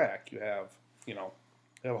have track, you have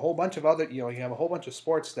a whole bunch of other, you have a whole bunch of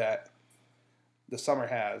sports that the summer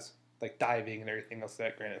has, like diving and everything else.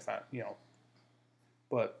 That granted, it's not,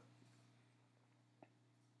 but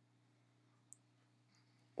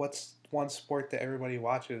what's one sport that everybody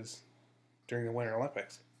watches during the Winter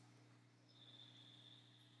Olympics?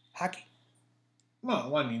 Hockey.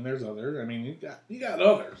 Well, I mean, there's others. I mean, you got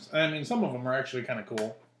others. I mean, some of them are actually kind of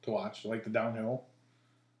cool to watch, like the downhill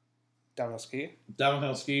ski.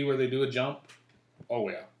 Downhill ski where they do a jump. Oh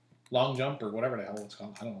yeah, long jump or whatever the hell it's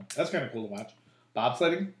called. I don't know. That's kind of cool to watch.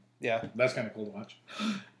 Bobsledding. Yeah, that's kind of cool to watch.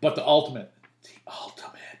 But the ultimate.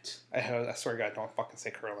 I swear to God, don't fucking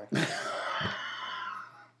say curling.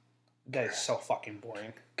 That is so fucking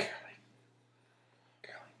boring. Curling.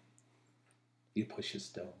 You push a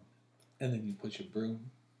stone, and then you push a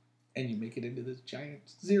broom, and you make it into this giant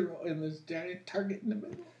zero and this giant target in the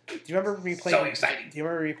middle. Do you remember me playing? So exciting. Do you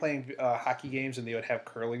remember me playing hockey games and they would have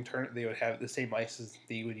curling They would have the same ice as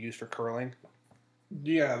that you would use for curling.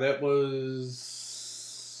 Yeah, that was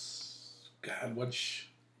God.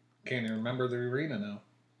 Can't even remember the arena now.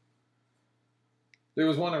 There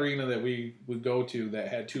was one arena that we would go to that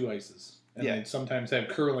had two ices, and they'd sometimes have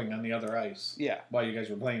curling on the other ice. Yeah, while you guys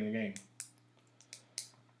were playing the game.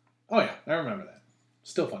 Oh yeah, I remember that.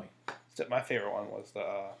 Still funny. My favorite one was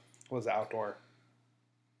the outdoor.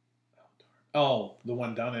 Oh, the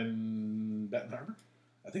one down in Benton Harbor?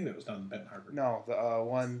 I think that was down in Benton Harbor. No, the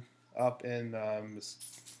one up in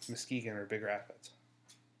Muskegon or Big Rapids.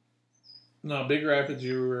 No, Big Rapids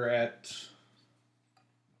you were at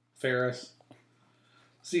Ferris.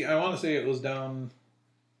 See, I want to say it was down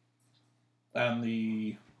on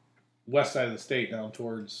the west side of the state, down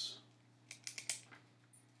towards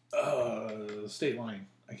the state line.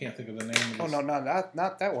 I can't think of the name of this. Oh no,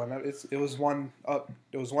 not that one. It was one up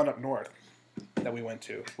north that we went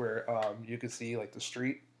to where you could see like the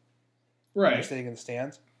street. Right. You're sitting in the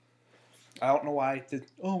stands. I don't know why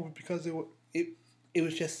because it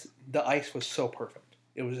was just the ice was so perfect.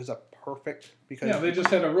 It was just a perfect because they just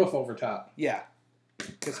had a roof over top. Yeah.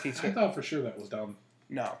 I thought for sure that was down.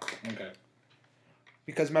 No. Okay.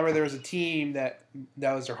 Because remember there was a team that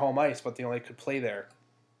was their home ice, but they only could play there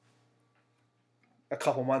a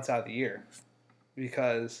couple months out of the year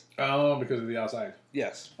because of the outside.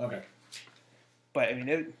 Yes. Okay. But I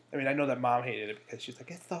mean, I know that Mom hated it because she's like,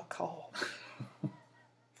 it's so cold.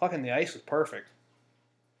 Fucking the ice was perfect.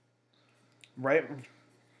 Right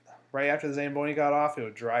after the Zamboni got off, it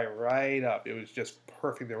would dry right up. It was just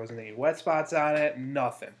perfect. There wasn't any wet spots on it.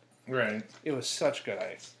 Nothing. Right. It was such good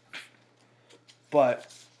ice.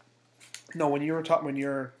 But no, I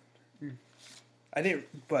didn't.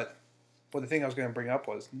 But the thing I was going to bring up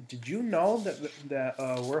was, did you know that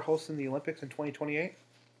we're hosting the Olympics in 2028?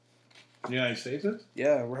 The United States is?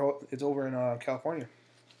 Yeah, it's over in California.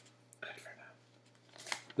 Good for them.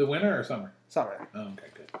 The winter or summer? Summer. Oh, okay,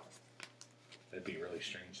 good. That'd be really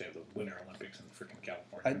strange to have the Winter Olympics in freaking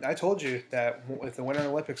California. I told you that if the Winter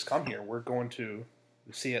Olympics come here, we're going to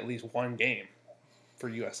see at least one game for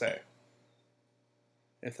USA.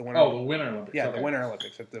 If the Winter the Winter Olympics. Yeah, okay. The Winter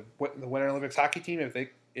Olympics. If the Winter Olympics hockey team,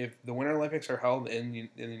 if the Winter Olympics are held in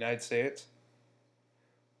the United States,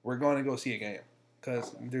 we're going to go see a game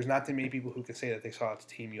because there's not too many people who can say that they saw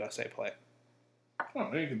Team USA play.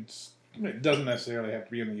 Oh, it doesn't necessarily have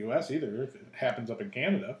to be in the U.S. either. If it happens up in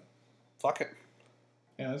Canada, fuck it.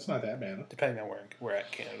 Yeah, it's not that bad. Depending on where we're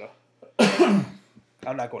at, Canada.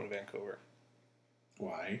 I'm not going to Vancouver.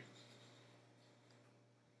 Why?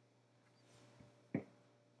 What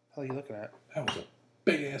the hell are you looking at? That was a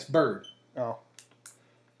big ass bird. Oh.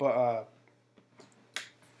 But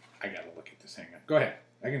I gotta look at this. Hang on. Go ahead.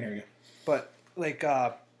 I can hear you. But like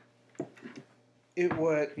it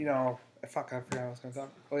would, fuck, I forgot what I was gonna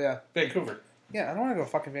talk. Oh yeah. Vancouver. Yeah, I don't want to go to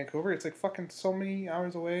fucking Vancouver. It's like fucking so many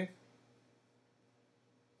hours away.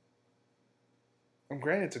 And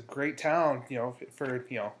granted, it's a great town, for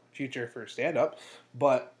future for stand up,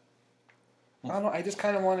 but I don't know. I just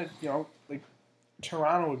kind of wanted, like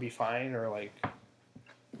Toronto would be fine, or like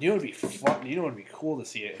it would be fun. It would be cool to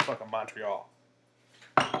see it in fucking Montreal.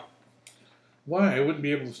 Why? I wouldn't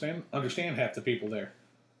be able to understand half the people there.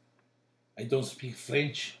 I don't speak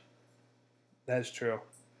French. That's true.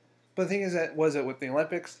 But the thing is that was it with the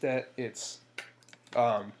Olympics that it's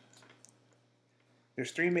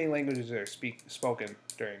there's three main languages that are spoken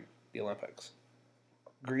during the Olympics.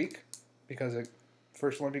 Greek, because the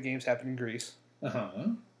first Olympic Games happened in Greece.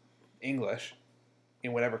 English,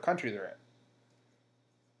 in whatever country they're in.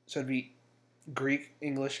 So it'd be Greek,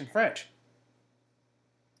 English, and French.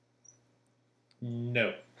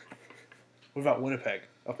 No. What about Winnipeg,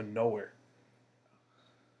 up in nowhere?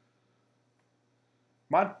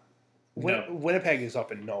 No. Winnipeg is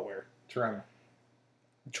up in nowhere. Toronto.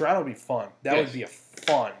 Toronto would be fun. That would be a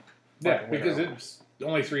fun. Yeah, because it's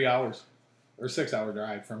only 3 hours or 6 hour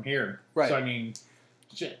drive from here. Right. So I mean,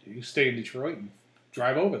 shit, you stay in Detroit and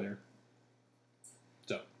drive over there.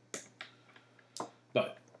 So,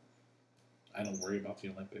 but I don't worry about the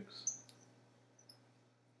Olympics.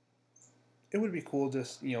 It would be cool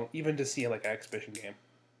just, even to see like an exhibition game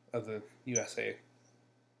of the USA.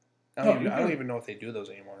 I don't even know if they do those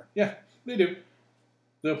anymore. Yeah, they do.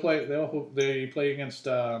 They play against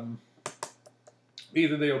either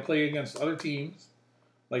they'll play against other teams,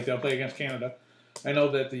 like they'll play against Canada. I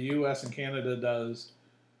know that the U.S. and Canada does,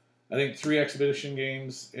 I think, 3 exhibition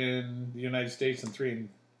games in the United States and 3 in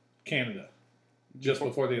Canada, just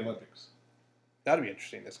before the Olympics. That'd be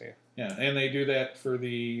interesting to see. Yeah, and they do that for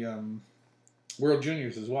the World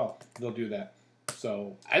Juniors as well. They'll do that.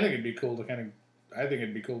 So I think it'd be cool to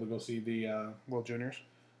go see the World Juniors.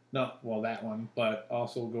 No, well, that one, but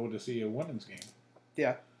also go to see a women's game.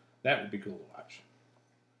 Yeah. That would be cool to watch.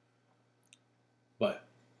 But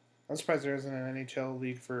I'm surprised there isn't an NHL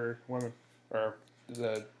league for women, or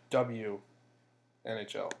the WNHL.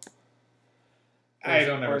 I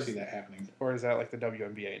don't ever see that happening. Or is that like the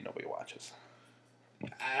WNBA and nobody watches?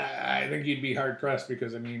 I think you'd be hard pressed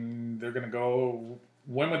because, I mean, they're going to go.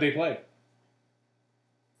 When would they play?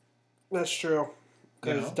 That's true.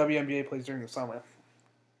 Because WNBA plays during the summer.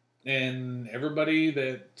 And everybody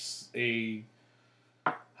that's a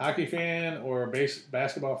hockey fan or a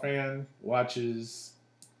basketball fan watches,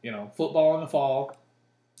 football in the fall,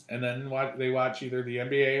 and then they watch either the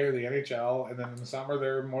NBA or the NHL, and then in the summer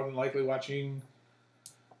they're more than likely watching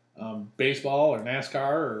baseball or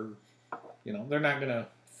NASCAR, or they're not going to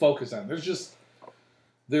focus on. There's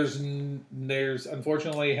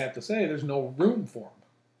unfortunately, I have to say, there's no room for them.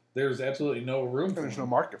 There's absolutely no room for them. There's no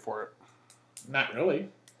market for it. Not really.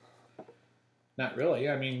 Not really.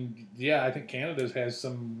 I mean, yeah, I think Canada has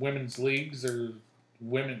some women's leagues or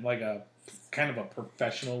women like a kind of a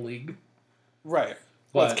professional league. Right.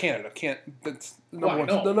 Well, it's Canada. That's the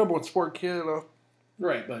number one sport in Canada.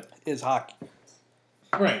 Right, but is hockey.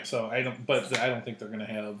 Right. So I don't think they're going to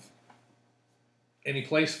have any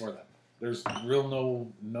place for them. There's no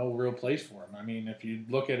real place for them. I mean, if you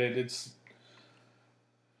look at it,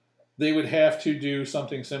 they would have to do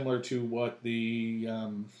something similar to what the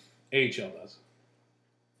AHL does.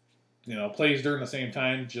 Plays during the same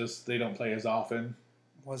time, just they don't play as often.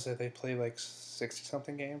 Was it they play like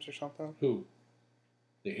 60-something games or something? Who?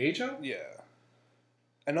 The AHL? Yeah.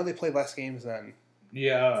 I know they play less games than the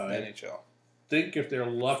NHL. I think if they're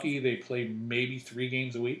lucky, they play maybe 3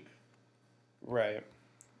 games a week. Right.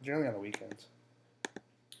 Generally on the weekends.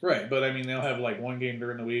 Right, but I mean, they'll have like 1 game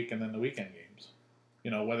during the week and then the weekend games.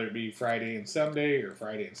 Whether it be Friday and Sunday or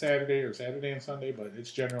Friday and Saturday or Saturday and Sunday, but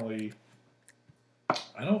it's generally,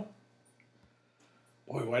 I don't,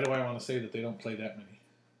 boy, why do I want to say that they don't play that many?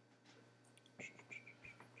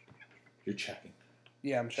 You're checking.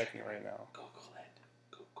 Yeah, I'm checking right now. Google it.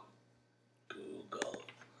 Google.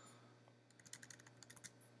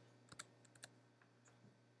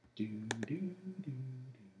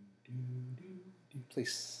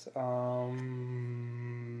 Please,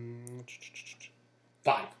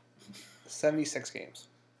 5. 76 games.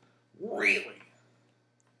 Really?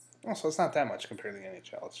 Oh, so it's not that much compared to the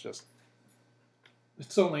NHL.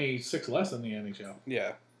 It's only 6 less than the NHL.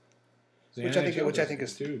 Yeah. Which I think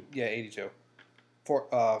is 2. Yeah, 82.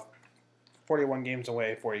 41 games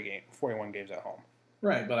away, 41 games at home.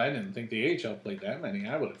 Right, but I didn't think the AHL played that many.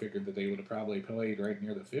 I would have figured that they would have probably played right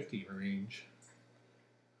near the 50 range.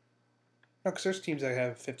 No, because there's teams that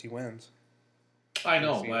have 50 wins. I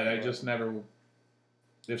know, but I just never...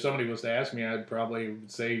 If somebody was to ask me, I'd probably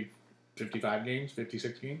say 55 games,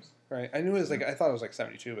 56 games. Right. I knew it was like, I thought it was like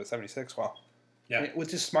 72, but 76. Well, Yeah.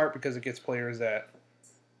 which is smart because it gets players that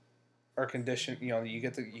are conditioned. You know, you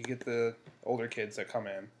get the older kids that come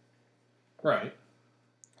in. Right.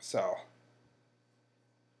 So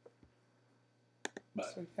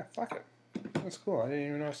But yeah, fuck it. That's cool. I didn't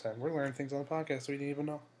even notice that. We're learning things on the podcast we didn't even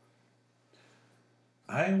know.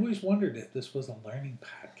 I always wondered if this was a learning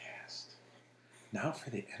podcast. Now for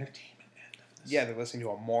the entertainment end of this. Yeah, they're listening to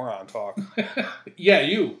a moron talk. Yeah,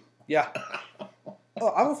 you. Yeah.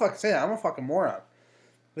 Oh, I'm gonna fucking say that. I'm a fucking moron.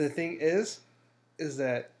 But the thing is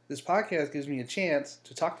that this podcast gives me a chance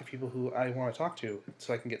to talk to people who I want to talk to,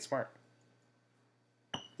 so I can get smart.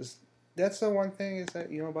 That's the one thing is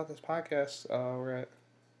that about this podcast. We're at.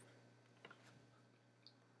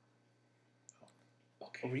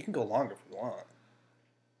 Okay. We can go longer if we want.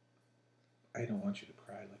 I don't want you to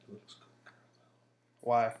cry like a little schoolgirl.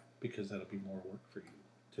 Why? Because that'll be more work for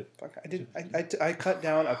you. Fuck, I cut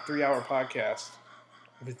down a 3-hour podcast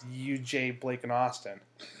with you, Jay, Blake, and Austin.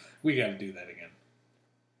 We got to do that again.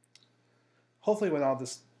 Hopefully, when all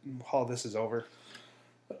this is over.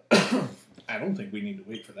 I don't think we need to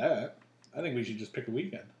wait for that. I think we should just pick a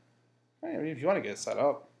weekend. I mean, if you want to get it set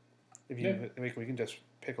up, we can just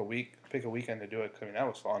pick a weekend to do it. I mean, that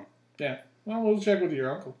was fun. Yeah. Well, we'll check with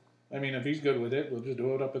your uncle. I mean, if he's good with it, we'll just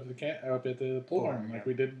do it up at the pole barn like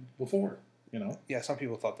we did before. Yeah, some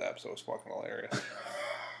people thought the episode was fucking hilarious.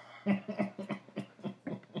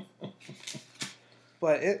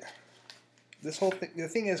 But this whole thing, the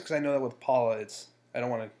thing is, because I know that with Paula, I don't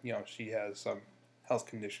want to, she has some health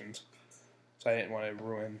conditions. So I didn't want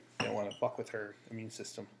to fuck with her immune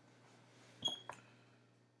system.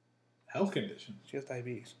 Health condition? She has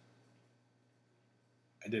diabetes.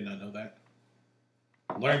 I did not know that.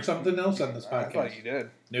 Learned something else on this podcast. I thought you did.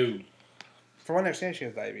 No. From what I understand, she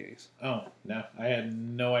has diabetes. Oh, no. I had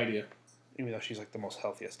no idea. Even though she's like the most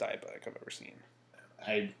healthiest diabetic I've ever seen.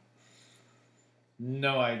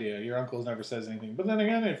 No idea. Your uncle never says anything. But then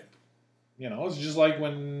again, it's just like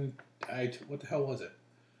when what the hell was it?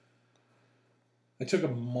 I took a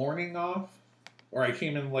morning off, or I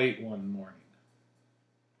came in late one morning.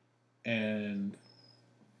 And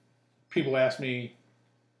people asked me,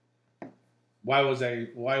 why was I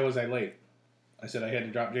late? I said I had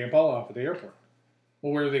to drop Jay and Paula off at the airport.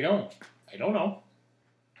 Well, where are they going? I don't know.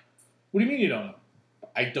 What do you mean you don't know?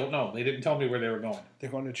 I don't know. They didn't tell me where they were going.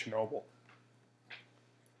 They're going to Chernobyl.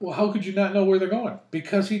 Well, how could you not know where they're going?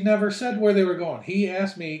 Because he never said where they were going. He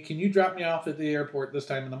asked me, can you drop me off at the airport this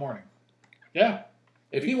time in the morning? Yeah.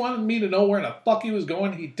 If he wanted me to know where the fuck he was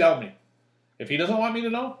going, he'd tell me. If he doesn't want me to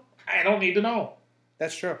know, I don't need to know.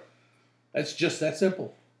 That's true. That's just that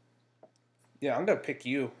simple. Yeah, I'm going to pick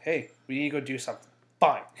you. Hey, we need to go do something.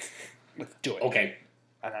 Fine. Let's do it. Okay.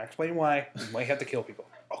 And I'll explain why. You might have to kill people.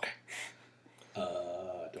 Okay.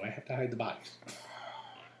 Do I have to hide the bodies?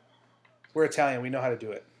 We're Italian. We know how to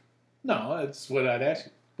do it. No, that's what I'd ask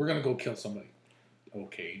you. We're going to go kill somebody.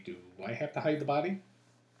 Okay, do I have to hide the body?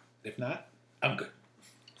 If not, I'm good.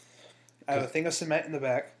 I have a thing of cement in the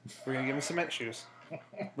back. We're going to give him cement shoes.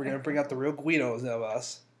 We're going to bring out the real Guidos of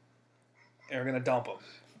us. And we're going to dump them.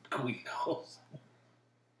 Guidos.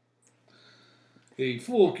 Hey,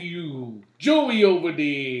 fuck you. Joey over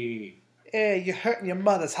there. Hey, you're hurting your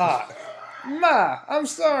mother's heart. Ma, I'm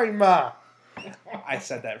sorry, Ma. I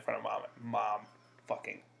said that in front of Mom. Mom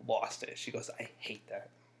fucking lost it. She goes, I hate that.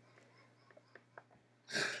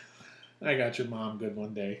 I got your mom good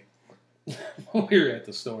one day. We were at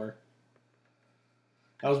the store.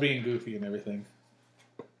 I was being goofy and everything.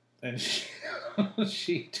 And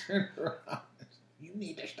she turned around and said, you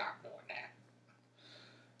need to stop doing that.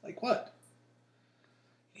 Like, what?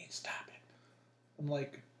 You need to stop it. I'm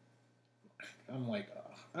like,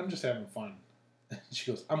 I'm just having fun. And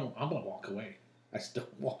she goes, I'm going to walk away. I still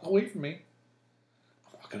walk away from me.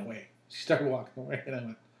 I'm walking away. She started walking away, and I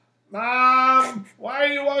went, Mom, why are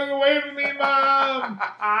you walking away from me, Mom?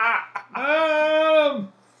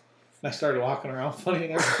 Mom! And I started walking around funny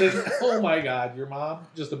and everything. Oh my God, your mom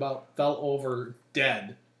just about fell over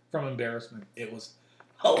dead from embarrassment. It was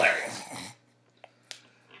hilarious.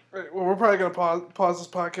 Right, well, we're probably going to pause this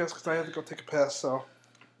podcast because I have to go take a piss, so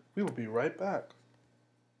we will be right back.